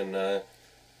of them, and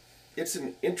it's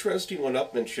an interesting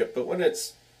one-upmanship. But when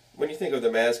you think of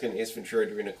the Mask and Ace Ventura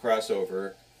doing a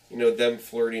crossover, them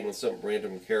flirting with some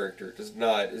random character is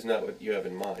not what you have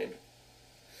in mind.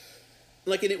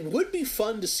 Like, and it would be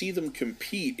fun to see them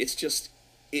compete. It's just,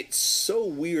 it's so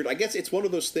weird. I guess it's one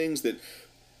of those things that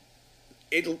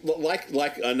it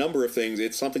like a number of things.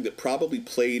 It's something that probably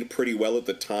played pretty well at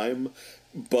the time,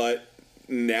 but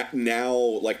now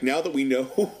that we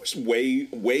know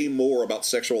way more about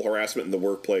sexual harassment in the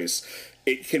workplace,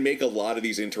 it can make a lot of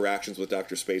these interactions with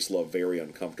Dr. Spacelove very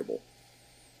uncomfortable.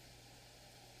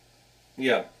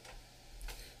 Yeah.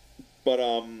 But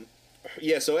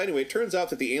yeah. So anyway, it turns out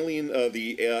that the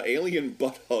alien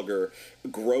butt hugger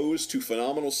grows to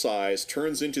phenomenal size,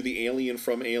 turns into the alien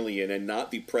from Alien and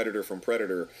not the Predator from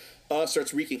Predator.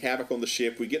 Starts wreaking havoc on the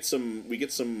ship. We get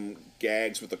some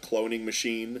gags with the cloning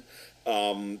machine.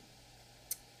 And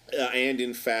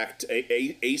in fact,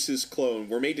 Ace's clone,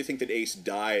 we're made to think that Ace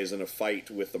dies in a fight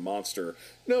with the monster.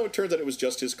 No, it turns out it was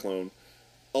just his clone.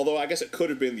 Although I guess it could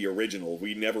have been the original.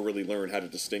 We never really learned how to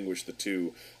distinguish the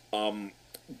two.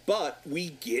 But we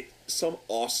get some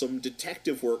awesome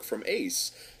detective work from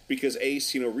Ace, because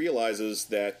Ace, realizes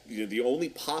that the only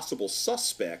possible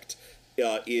suspect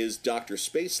is Dr.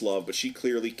 Spacelove, but she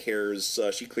clearly cares.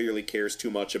 She clearly cares too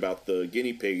much about the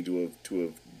guinea pig to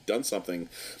have done something,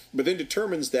 but then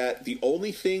determines that the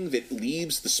only thing that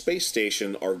leaves the space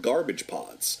station are garbage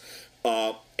pods.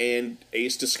 And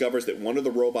Ace discovers that one of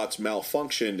the robots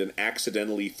malfunctioned and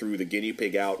accidentally threw the guinea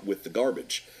pig out with the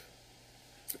garbage,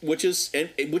 which is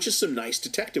some nice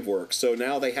detective work. So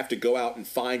now they have to go out and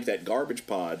find that garbage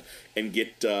pod and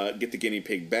get the guinea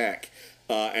pig back.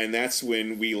 And that's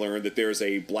when we learn that there's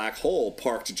a black hole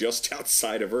parked just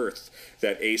outside of Earth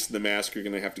that Ace and the Mask are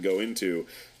going to have to go into.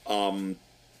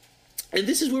 And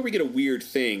this is where we get a weird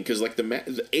thing, because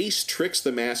the Ace tricks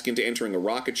the Mask into entering a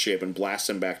rocket ship and blasts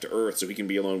him back to Earth so he can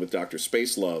be alone with Dr.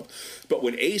 Spacelove. But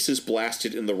when Ace is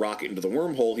blasted in the rocket into the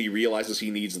wormhole, he realizes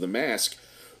he needs the Mask,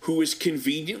 who is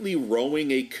conveniently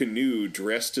rowing a canoe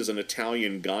dressed as an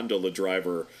Italian gondola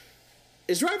driver.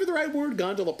 Is driver the right word?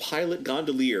 Gondola pilot?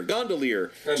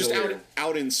 Gondolier. Just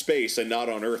out in space and not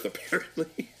on Earth,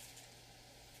 apparently.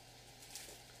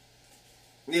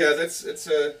 Yeah, it's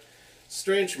a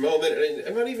strange moment, and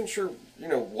I'm not even sure,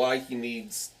 why he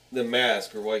needs the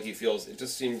Mask, or why he feels it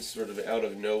just seems sort of out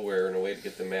of nowhere in a way to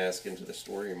get the Mask into the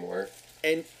story more.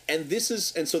 And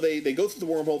so they go through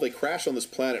the wormhole, they crash on this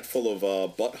planet full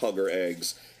of butt hugger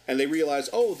eggs, and they realize,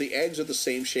 the eggs are the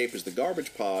same shape as the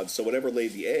garbage pods, so whatever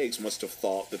laid the eggs must have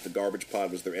thought that the garbage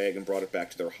pod was their egg and brought it back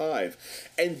to their hive.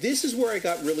 And this is where I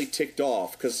got really ticked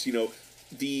off, because,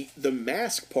 the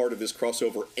Mask part of this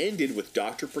crossover ended with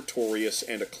Dr. Pretorius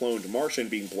and a cloned Martian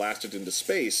being blasted into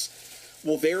space.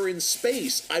 Well, they're in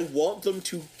space. I want them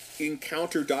to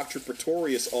encounter Dr.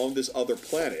 Pretorius on this other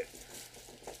planet.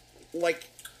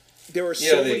 There are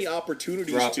so many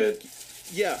opportunities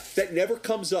that never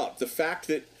comes up. The fact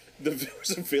that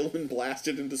there's a villain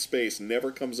blasted into space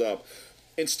never comes up.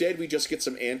 Instead, we just get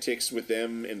some antics with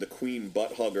them and the queen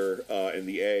butt hugger and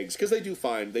the eggs, because they do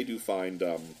find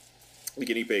the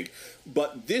guinea pig.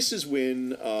 But this is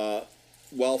when,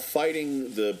 while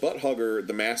fighting the butt hugger,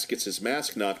 the Mask gets his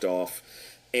mask knocked off,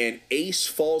 and Ace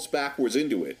falls backwards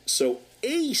into it. So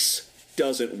Ace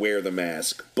doesn't wear the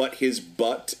mask, but his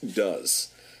butt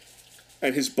does.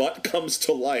 And his butt comes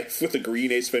to life with a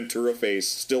green Ace Ventura face,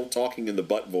 still talking in the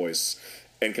butt voice,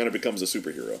 and kind of becomes a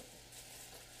superhero.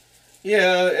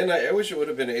 Yeah, and I wish it would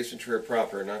have been Ace Ventura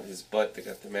proper, not his butt that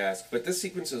got the mask. But this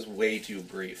sequence is way too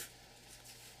brief.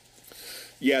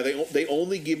 Yeah, they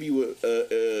only give you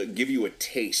a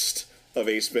taste of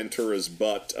Ace Ventura's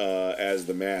butt as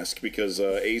the Mask, because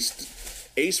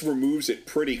Ace removes it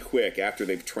pretty quick after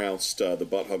they've trounced the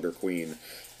butt hugger queen,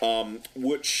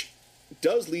 which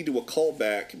does lead to a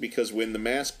callback, because when the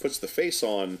Mask puts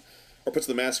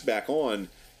the mask back on,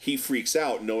 he freaks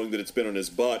out knowing that it's been on his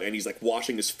butt, and he's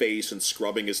washing his face and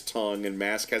scrubbing his tongue, and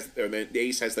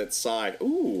Ace has that side,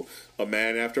 ooh, a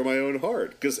man after my own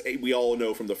heart, because we all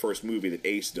know from the first movie that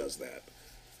Ace does that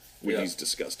when he's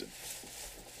disgusted.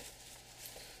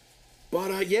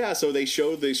 But so they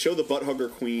show the butt hugger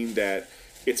queen that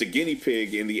it's a guinea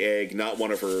pig in the egg, not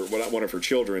one of her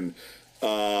children,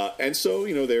 and so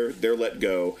they're let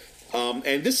go.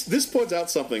 And this points out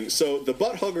something. So the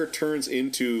butt hugger turns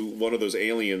into one of those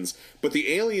aliens, but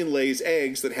the alien lays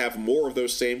eggs that have more of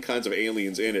those same kinds of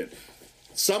aliens in it.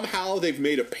 Somehow they've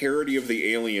made a parody of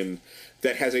the alien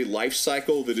that has a life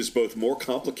cycle that is both more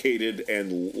complicated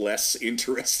and less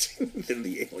interesting than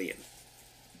the alien.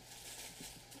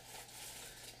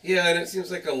 Yeah, and it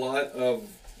seems like a lot of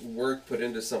work put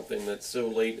into something that's so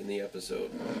late in the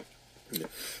episode.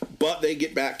 But they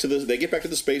get back to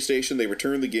the space station. They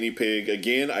return the guinea pig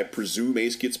again. I presume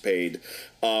Ace gets paid.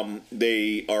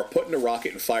 They are put in a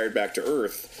rocket and fired back to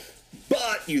Earth.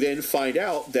 But you then find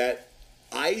out that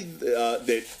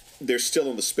they're still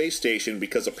on the space station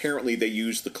because apparently they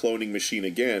used the cloning machine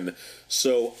again.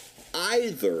 So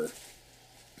either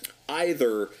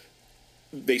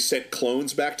they sent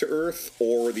clones back to Earth,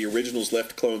 or the originals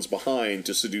left clones behind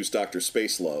to seduce Dr.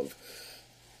 Spacelove.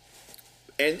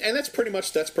 And that's pretty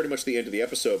much the end of the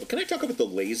episode. But can I talk about the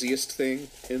laziest thing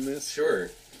in this? Sure.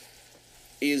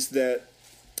 Is that,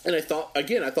 and I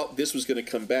thought this was going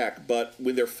to come back, but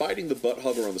when they're fighting the butt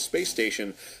hugger on the space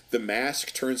station, the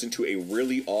mask turns into a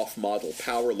really off-model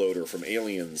power loader from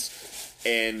Aliens,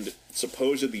 and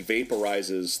supposedly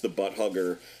vaporizes the butt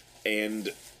hugger,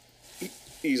 and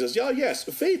he says, "Yeah, yes,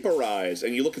 vaporize,"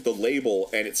 and you look at the label,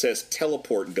 and it says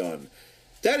teleport gun.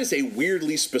 That is a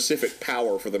weirdly specific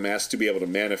power for the mask to be able to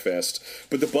manifest,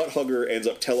 but the butt hugger ends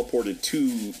up teleported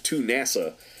to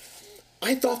NASA.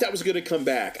 I thought that was going to come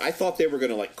back. I thought they were going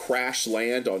to, like, crash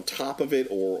land on top of it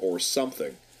or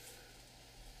something.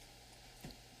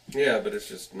 Yeah, but it's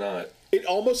just not. It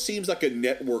almost seems like a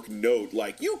network note,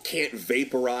 like, you can't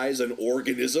vaporize an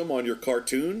organism on your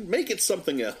cartoon. Make it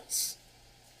something else.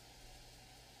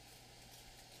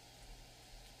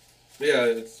 Yeah,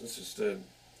 it's just a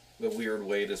weird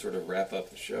way to sort of wrap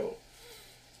up the show.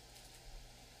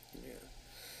 Yeah.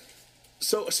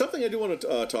 So, something I do want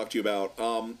to talk to you about.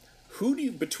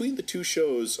 Between the two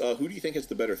shows, who do you think has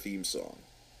the better theme song?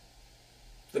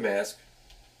 The Mask.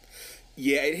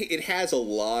 Yeah, it has a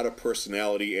lot of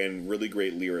personality and really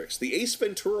great lyrics. The Ace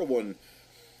Ventura one,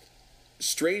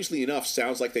 strangely enough,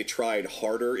 sounds like they tried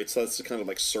harder. It's a kind of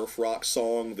like surf rock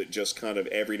song that just kind of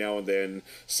every now and then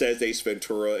says Ace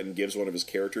Ventura and gives one of his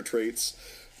character traits.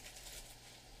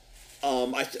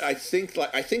 I think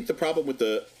the problem with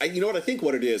I think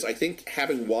what it is. I think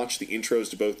having watched the intros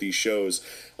to both these shows,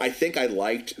 I think I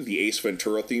liked the Ace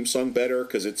Ventura theme song better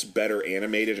because it's better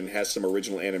animated and has some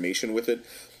original animation with it.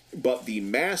 But the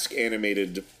Mask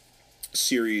animated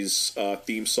series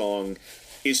theme song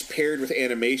is paired with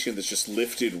animation that's just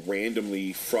lifted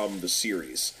randomly from the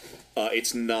series.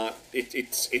 It's not.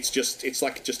 It's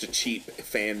like just a cheap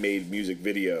fan made music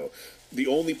video. The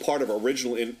only part of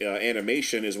original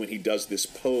animation is when he does this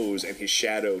pose and his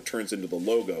shadow turns into the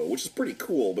logo, which is pretty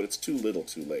cool, but it's too little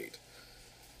too late.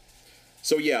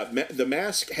 So yeah, the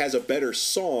Mask has a better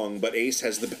song, but Ace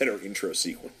has the better intro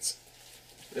sequence.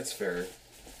 That's fair.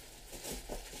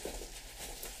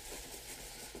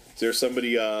 Is there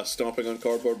somebody stomping on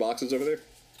cardboard boxes over there?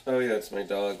 Oh yeah, it's my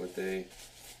dog with a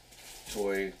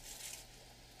toy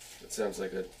that sounds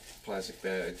like a plastic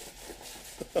bag.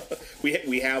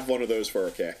 We have one of those for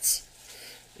our cats.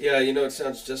 Yeah, it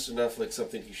sounds just enough like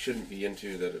something you shouldn't be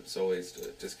into that it's always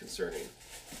disconcerting.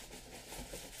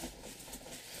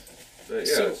 But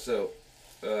yeah,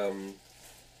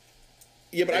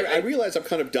 yeah, but I realize I've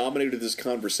kind of dominated this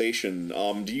conversation.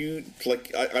 Do you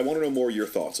I want to know more of your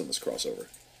thoughts on this crossover.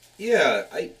 Yeah,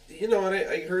 I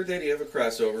heard that you have a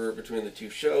crossover between the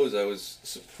two shows. I was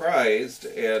surprised,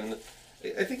 and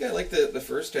I think I like the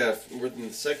first half more than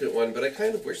the second one, but I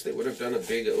kind of wish they would have done a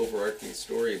big overarching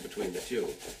story between the two.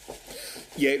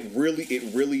 Yeah, it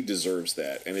really deserves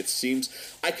that, and it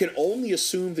seems I can only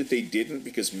assume that they didn't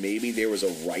because maybe there was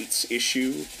a rights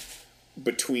issue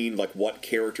between like what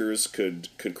characters could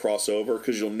cross over,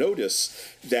 because you'll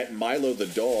notice that Milo the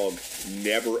dog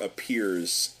never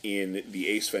appears in the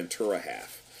Ace Ventura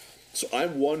half. So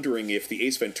I'm wondering if the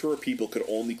Ace Ventura people could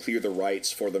only clear the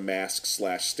rights for the Mask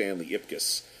 / Stanley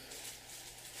Ipkiss.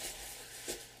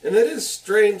 And that is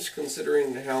strange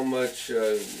considering how much,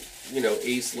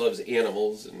 Ace loves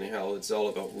animals and how it's all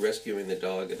about rescuing the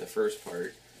dog in the first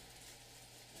part.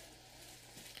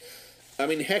 I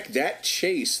mean, heck, that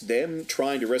chase, them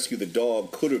trying to rescue the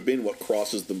dog, could have been what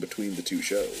crosses them between the two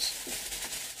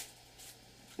shows.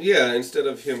 Yeah, instead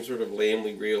of him sort of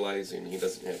lamely realizing he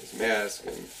doesn't have his mask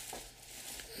and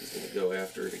he's going to go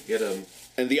after to get him.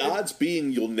 And the odds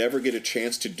being you'll never get a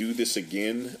chance to do this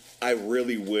again, I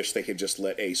really wish they could just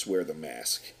let Ace wear the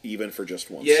mask, even for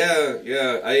just one scene.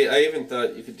 Yeah. I even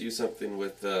thought you could do something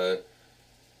with...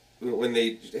 when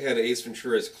they had Ace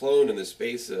Ventura's clone in the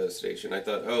space station, I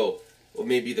thought, well,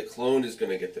 maybe the clone is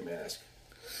going to get the mask.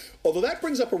 Although that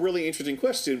brings up a really interesting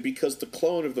question, because the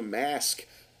clone of the mask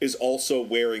is also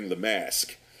wearing the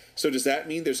mask. So does that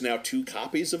mean there's now two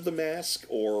copies of the mask,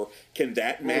 or can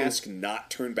that mask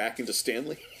not turn back into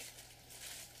Stanley?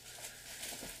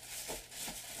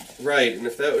 Right, and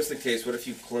if that was the case, what if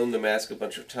you cloned the mask a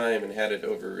bunch of time and had it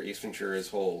over Ace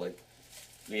Ventura's whole,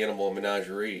 the animal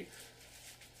menagerie?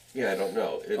 Yeah, I don't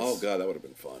know. Oh god, that would have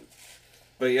been fun.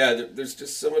 But yeah, there's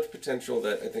just so much potential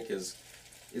that I think is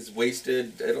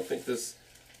wasted. I don't think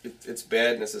it's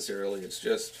bad necessarily. It's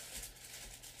just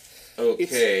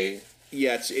okay.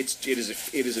 Yeah, it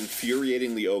is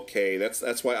infuriatingly okay.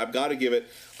 That's why I've got to give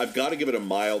it a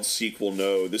mild sequel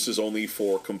no. This is only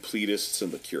for completists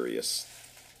and the curious.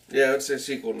 Yeah, I'd say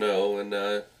sequel no, and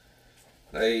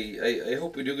I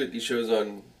hope we do get these shows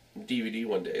on DVD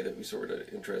one day. That'd be sort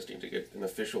of interesting to get an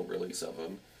official release of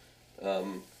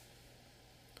them.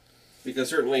 Because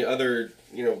certainly other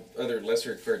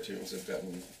lesser cartoons have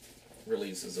gotten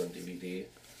releases on DVD.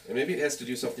 And maybe it has to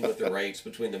do something with the rights,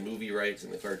 between the movie rights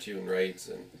and the cartoon rights.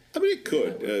 And I mean, it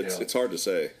could. It's hard to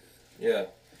say. Yeah.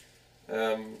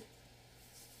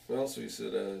 Well, so we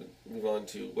should move on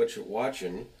to what you're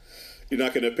watching. You're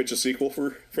not going to pitch a sequel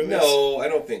for this? No, I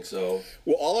don't think so.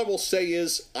 Well, all I will say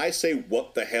is, I say,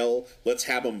 what the hell? Let's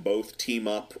have them both team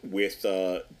up with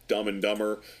Dumb and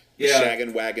Dumber. The Shag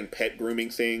and Wagon pet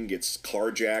grooming thing gets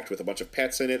carjacked with a bunch of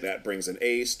pets in it. That brings in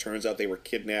Ace. Turns out they were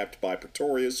kidnapped by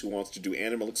Pretorius, who wants to do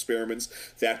animal experiments.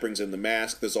 That brings in the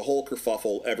mask. There's a whole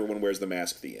kerfuffle. Everyone wears the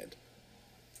mask at the end.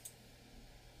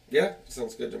 Yeah,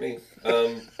 sounds good to me.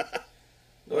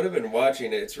 What I've been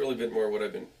watching, it's really been more what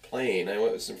I've been playing. I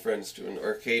went with some friends to an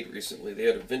arcade recently. They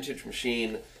had a vintage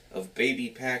machine of Baby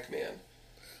Pac-Man.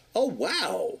 Oh,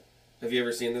 wow. Have you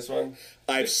ever seen this one?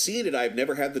 I've seen it. I've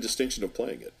never had the distinction of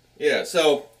playing it. Yeah,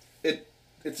 so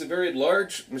it's a very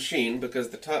large machine because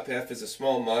the top half is a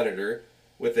small monitor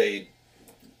with a,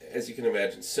 as you can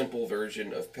imagine, simple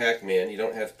version of Pac-Man. You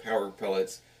don't have power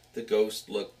pellets. The ghosts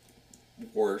look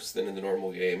worse than in the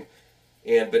normal game.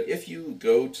 But if you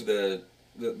go to the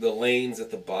lanes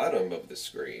at the bottom of the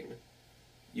screen,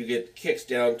 you get kicked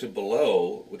down to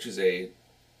below, which is a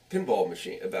pinball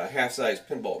machine, about a half-size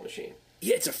pinball machine.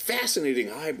 Yeah, it's a fascinating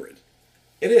hybrid.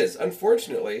 It is.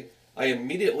 Unfortunately, I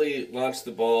immediately launched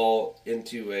the ball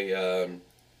into a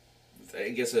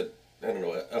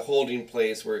holding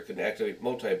place where it can activate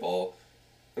multi-ball,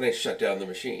 and I shut down the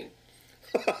machine.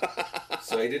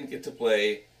 So I didn't get to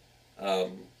play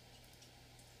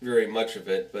very much of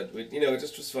it, but it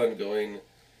just was fun going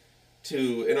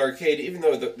to an arcade, even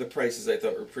though the prices I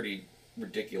thought were pretty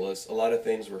ridiculous. A lot of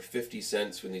things were 50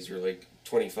 cents when these were like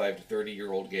 25 to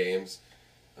 30-year-old games.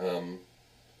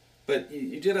 But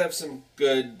you did have some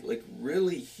good, like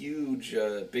really huge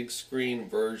big screen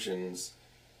versions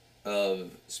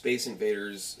of Space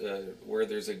Invaders where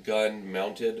there's a gun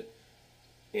mounted,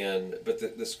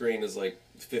 but the screen is like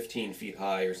 15 feet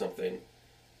high or something,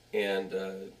 and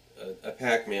a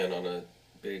Pac-Man on a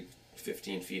big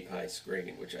 15 feet high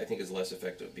screen, which I think is less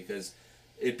effective because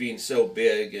it being so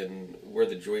big and where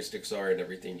the joysticks are and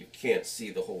everything, you can't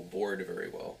see the whole board very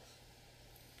well.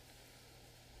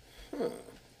 Huh.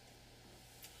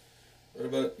 What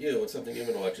about you? What's something you've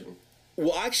been watching?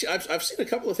 Well, actually, I've seen a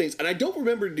couple of things, and I don't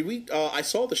remember. Did we? I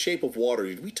saw The Shape of Water.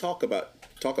 Did we talk about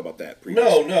that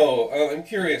previously? No. I'm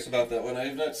curious about that one.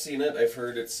 I've not seen it. I've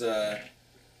heard it's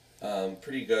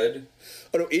pretty good.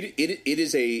 Oh no, it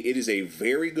is a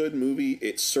very good movie.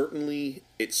 It certainly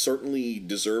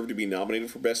deserved to be nominated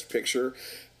for Best Picture.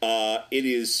 It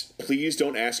is. Please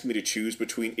don't ask me to choose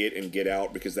between it and Get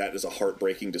Out because that is a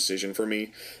heartbreaking decision for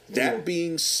me. That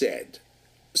being said,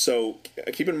 so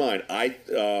keep in mind,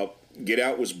 Get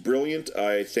Out was brilliant.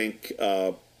 I think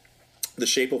The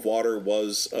Shape of Water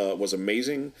was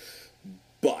amazing,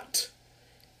 but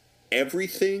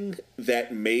everything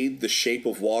that made The Shape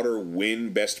of Water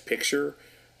win Best Picture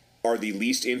are the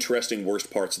least interesting,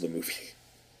 worst parts of the movie.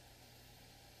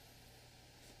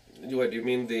 What do you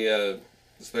mean, the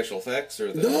special effects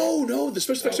or the? No, the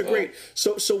special effects are great.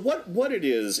 So what it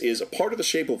is a part of The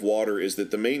Shape of Water is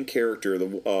that the main character,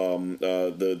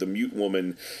 the mute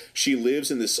woman, she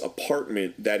lives in this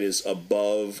apartment that is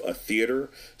above a theater.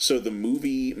 So the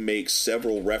movie makes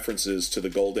several references to the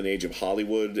golden age of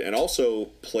Hollywood and also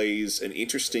plays an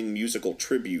interesting musical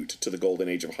tribute to the golden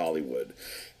age of Hollywood.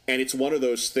 And it's one of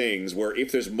those things where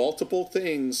if there's multiple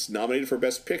things nominated for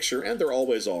Best Picture, and there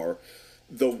always are,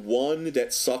 the one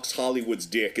that sucks Hollywood's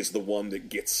dick is the one that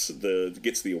gets the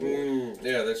award.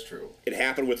 Yeah, that's true. It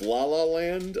happened with La La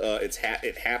Land.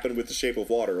 It happened with The Shape of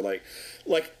Water.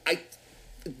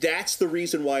 That's the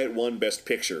reason why it won Best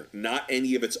Picture, not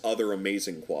any of its other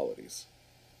amazing qualities.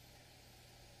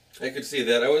 I could see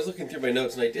that. I was looking through my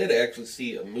notes, and I did actually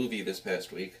see a movie this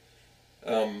past week.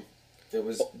 It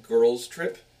was Girls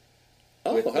Trip.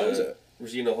 Oh, how was it?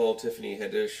 Regina Hall, Tiffany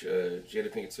Haddish,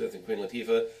 Jada Pinkett Smith, and Queen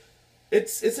Latifah.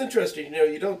 It's interesting.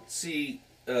 You don't see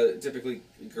typically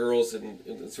girls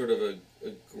in sort of a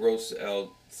gross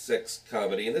out sex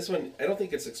comedy. And this one, I don't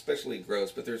think it's especially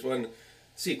gross, but there's one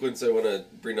sequence I want to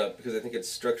bring up because I think it's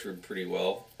structured pretty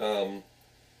well. The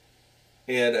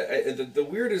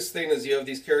weirdest thing is you have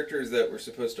these characters that were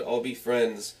supposed to all be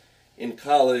friends, in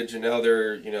college, and now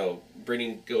they're,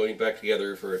 going back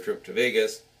together for a trip to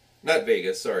Vegas. Not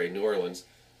Vegas, sorry, New Orleans.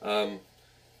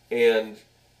 And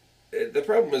the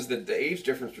problem is that the age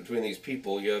difference between these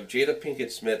people, you have Jada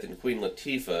Pinkett Smith and Queen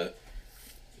Latifah,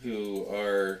 who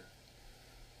are,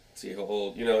 let's see how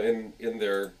old, in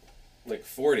their,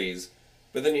 40s.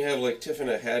 But then you have,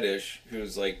 Tiffany Haddish,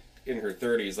 who's, in her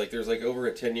 30s. There's, over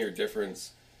a 10-year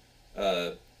difference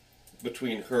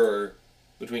between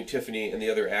Tiffany and the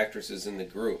other actresses in the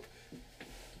group,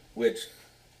 which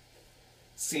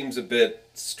seems a bit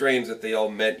strange that they all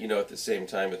met, at the same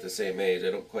time at the same age.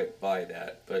 I don't quite buy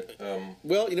that, but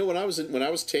well, when I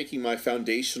was taking my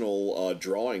foundational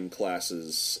drawing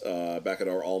classes back at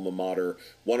our alma mater,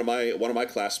 one of my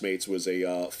classmates was a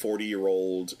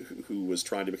 40-year-old who was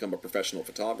trying to become a professional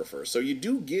photographer. So you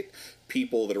do get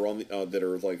people that are that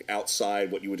are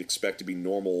outside what you would expect to be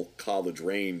normal college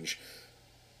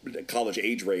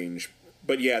age range.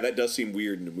 But yeah, that does seem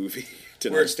weird in a movie.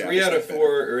 Where 3 out of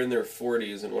 4 are in their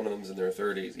 40s and one of them's in their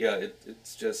 30s. Yeah,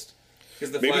 it's just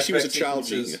because the maybe flashback she was a child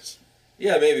genius.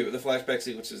 Yeah, maybe, but the flashback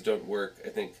sequences don't work, I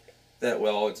think, that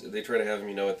well. They try to have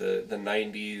them, at the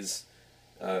 90s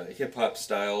hip hop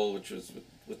style, which was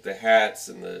with the hats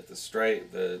and the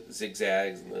stripe, the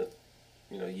zigzags and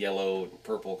the yellow and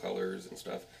purple colors and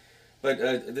stuff. But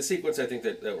the sequence I think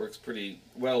that works pretty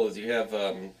well is you have.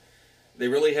 They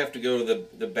really have to go to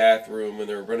the bathroom, and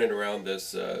they're running around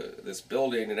this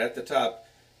building, and at the top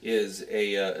is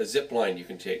a zip line you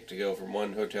can take to go from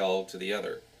one hotel to the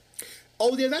other.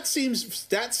 Oh yeah, that seems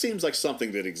like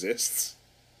something that exists.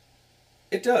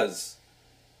 It does.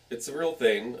 It's a real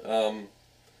thing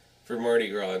for Mardi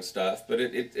Gras and stuff, but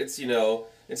it's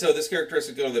and so this character has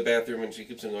to go to the bathroom, and she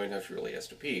keeps on going how she really has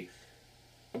to pee.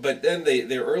 But then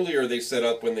they set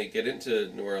up when they get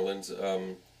into New Orleans.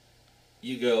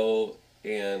 You go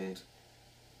and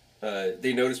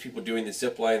they notice people doing the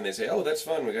zip line, and they say, "Oh, that's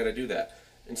fun. We got to do that."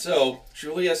 And so she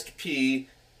really has to pee,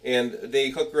 and they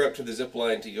hook her up to the zip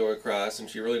line to go across, and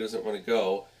she really doesn't want to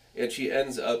go, and she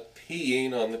ends up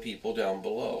peeing on the people down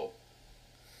below.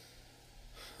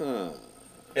 Huh.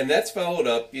 And that's followed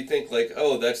up. You think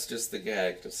oh, that's just the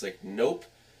gag. It's nope,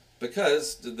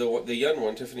 because the young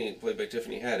one, Tiffany, played by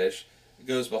Tiffany Haddish,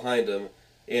 goes behind him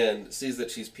and sees that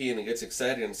she's peeing and gets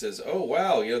excited and says, "Oh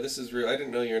wow, this is real. I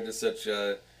didn't know you're into such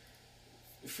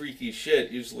freaky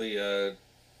shit. Usually, I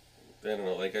don't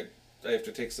know, I have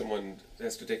to take someone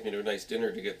has to take me to a nice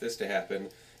dinner to get this to happen."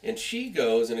 And she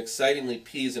goes and excitingly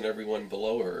pees on everyone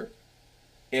below her,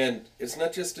 and it's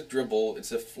not just a dribble;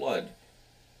 it's a flood.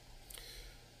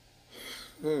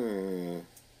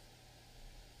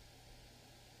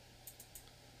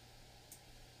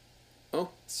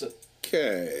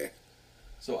 Okay.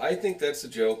 So I think that's a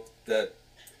joke that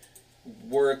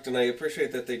worked, and I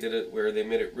appreciate that they did it where they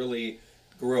made it really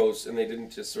gross, and they didn't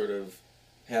just sort of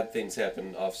have things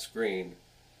happen off screen.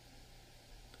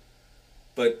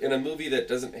 But in a movie that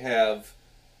doesn't have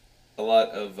a lot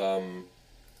of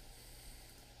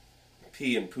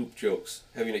pee and poop jokes,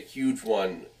 having a huge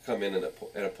one come in at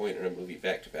a point in a movie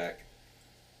back to back,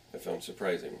 I found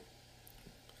surprising.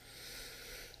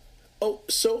 Oh,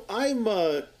 so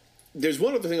there's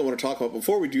one other thing I want to talk about.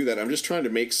 Before we do that, I'm just trying to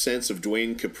make sense of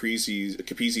Duane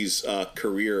Capezi's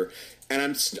career,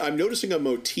 and I'm noticing a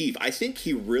motif. I think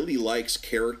he really likes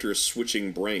characters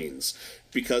switching brains,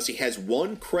 because he has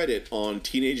one credit on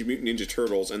Teenage Mutant Ninja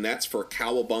Turtles, and that's for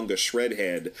Cowabunga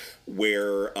Shredhead,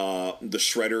 where the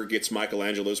Shredder gets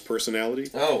Michelangelo's personality.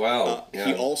 Oh wow! Yeah.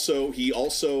 He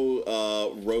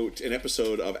also wrote an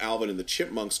episode of Alvin and the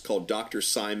Chipmunks called Dr.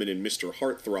 Simon and Mr.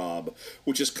 Heartthrob,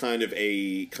 which is kind of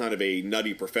a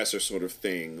Nutty Professor sort of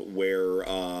thing, where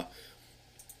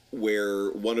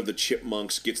one of the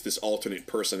chipmunks gets this alternate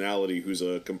personality who's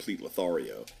a complete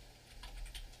Lothario.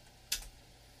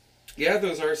 Yeah,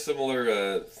 those are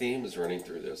similar themes running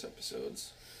through those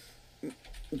episodes.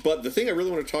 But the thing I really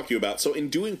want to talk to you about, so in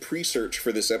doing pre-search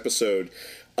for this episode,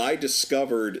 I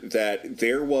discovered that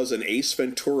there was an Ace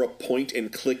Ventura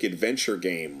point-and-click adventure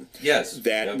game. Yes.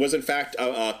 That was, in fact,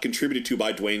 contributed to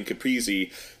by Duane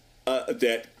Capezi,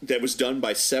 that was done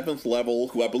by Seventh Level,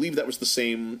 who I believe that was the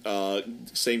same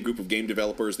group of game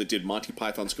developers that did Monty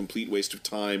Python's Complete Waste of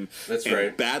Time. That's and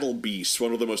right. Battle Beast,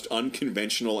 one of the most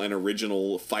unconventional and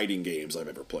original fighting games I've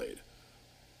ever played.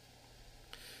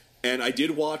 And I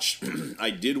did watch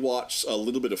a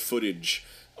little bit of footage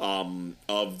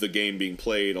of the game being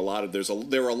played.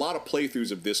 There are a lot of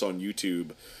playthroughs of this on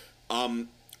YouTube. On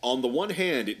the one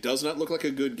hand, it does not look like a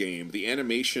good game. The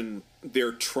animation,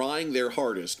 they're trying their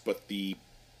hardest, but the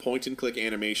point-and-click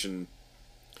animation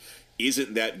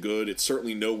isn't that good. It's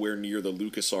certainly nowhere near the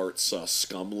LucasArts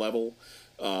Scum level.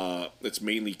 It's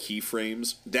mainly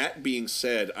keyframes. That being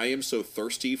said, I am so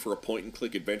thirsty for a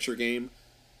point-and-click adventure game.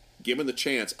 Given the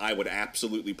chance, I would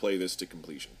absolutely play this to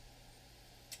completion.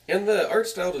 And the art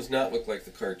style does not look like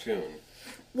the cartoon.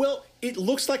 Well, it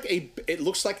looks like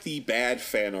the bad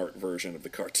fan art version of the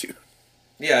cartoon.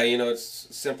 Yeah, it's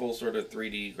simple sort of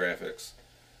 3D graphics.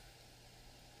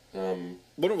 Well,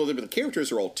 the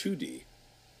characters are all 2D.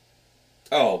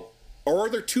 Oh. Or are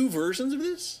there two versions of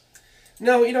this?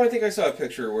 No, I think I saw a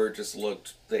picture where it just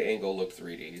the angle looked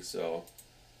 3D, so...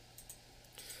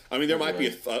 I mean, there might be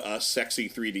a sexy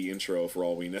 3D intro for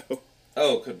all we know.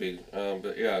 Oh, could be.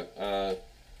 But yeah, but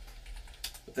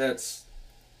that's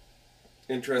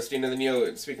interesting. And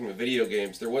then, speaking of video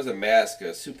games, there was a Mask,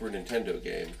 a Super Nintendo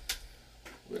game,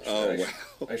 which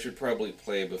I should probably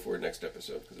play before next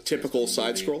episode. Cause it's typical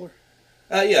side-scroller?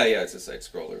 Yeah, it's a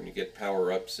side-scroller, and you get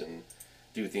power-ups and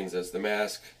do things as the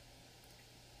Mask.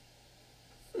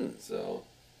 So,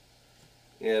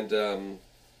 and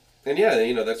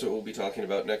yeah, that's what we'll be talking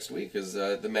about next week is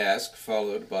The Mask,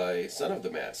 followed by Son of the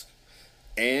Mask.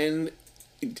 And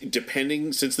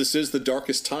depending, since this is the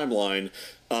darkest timeline,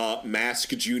 Mask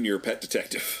Jr. Pet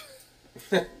Detective.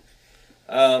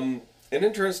 An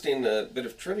interesting bit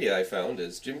of trivia I found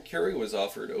is Jim Carrey was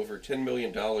offered over $10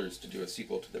 million to do a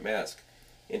sequel to The Mask,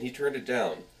 and he turned it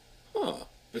down. Huh.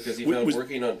 Because he found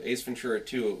working on Ace Ventura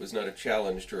 2, it was not a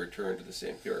challenge to return to the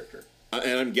same character.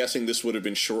 And I'm guessing this would have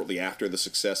been shortly after the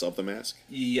success of The Mask?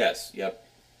 Yes, yep.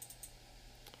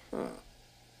 Huh.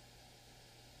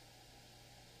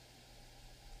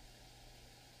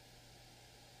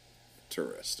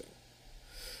 Interesting.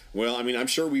 Well, I mean, I'm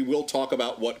sure we will talk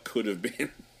about what could have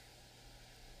been.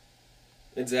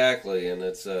 Exactly, and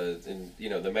it's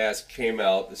The Mask came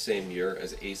out the same year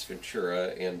as Ace Ventura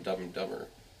and Dumb and Dumber,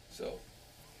 so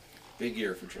big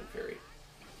year for Jim Carrey.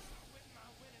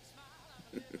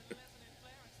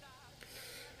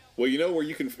 Well, where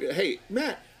you can... Hey,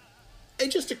 Matt, it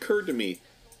just occurred to me.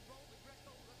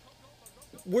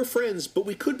 We're friends, but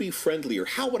we could be friendlier.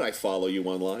 How would I follow you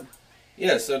online?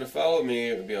 Yeah, so to follow me,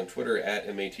 it would be on Twitter at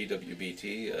MATWBT.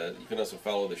 You can also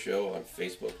follow the show on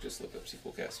Facebook. Just look up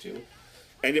SequelCast2.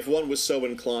 And if one was so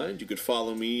inclined, you could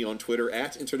follow me on Twitter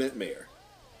at InternetMayor.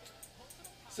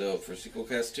 So for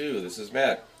SequelCast2, this is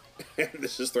Matt. And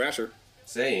this is Thrasher.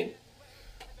 Saying...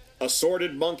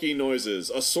 Assorted monkey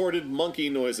noises. Assorted monkey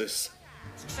noises.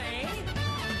 Say,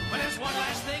 well, there's one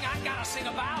last thing I gotta sing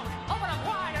about. Open up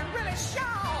wide.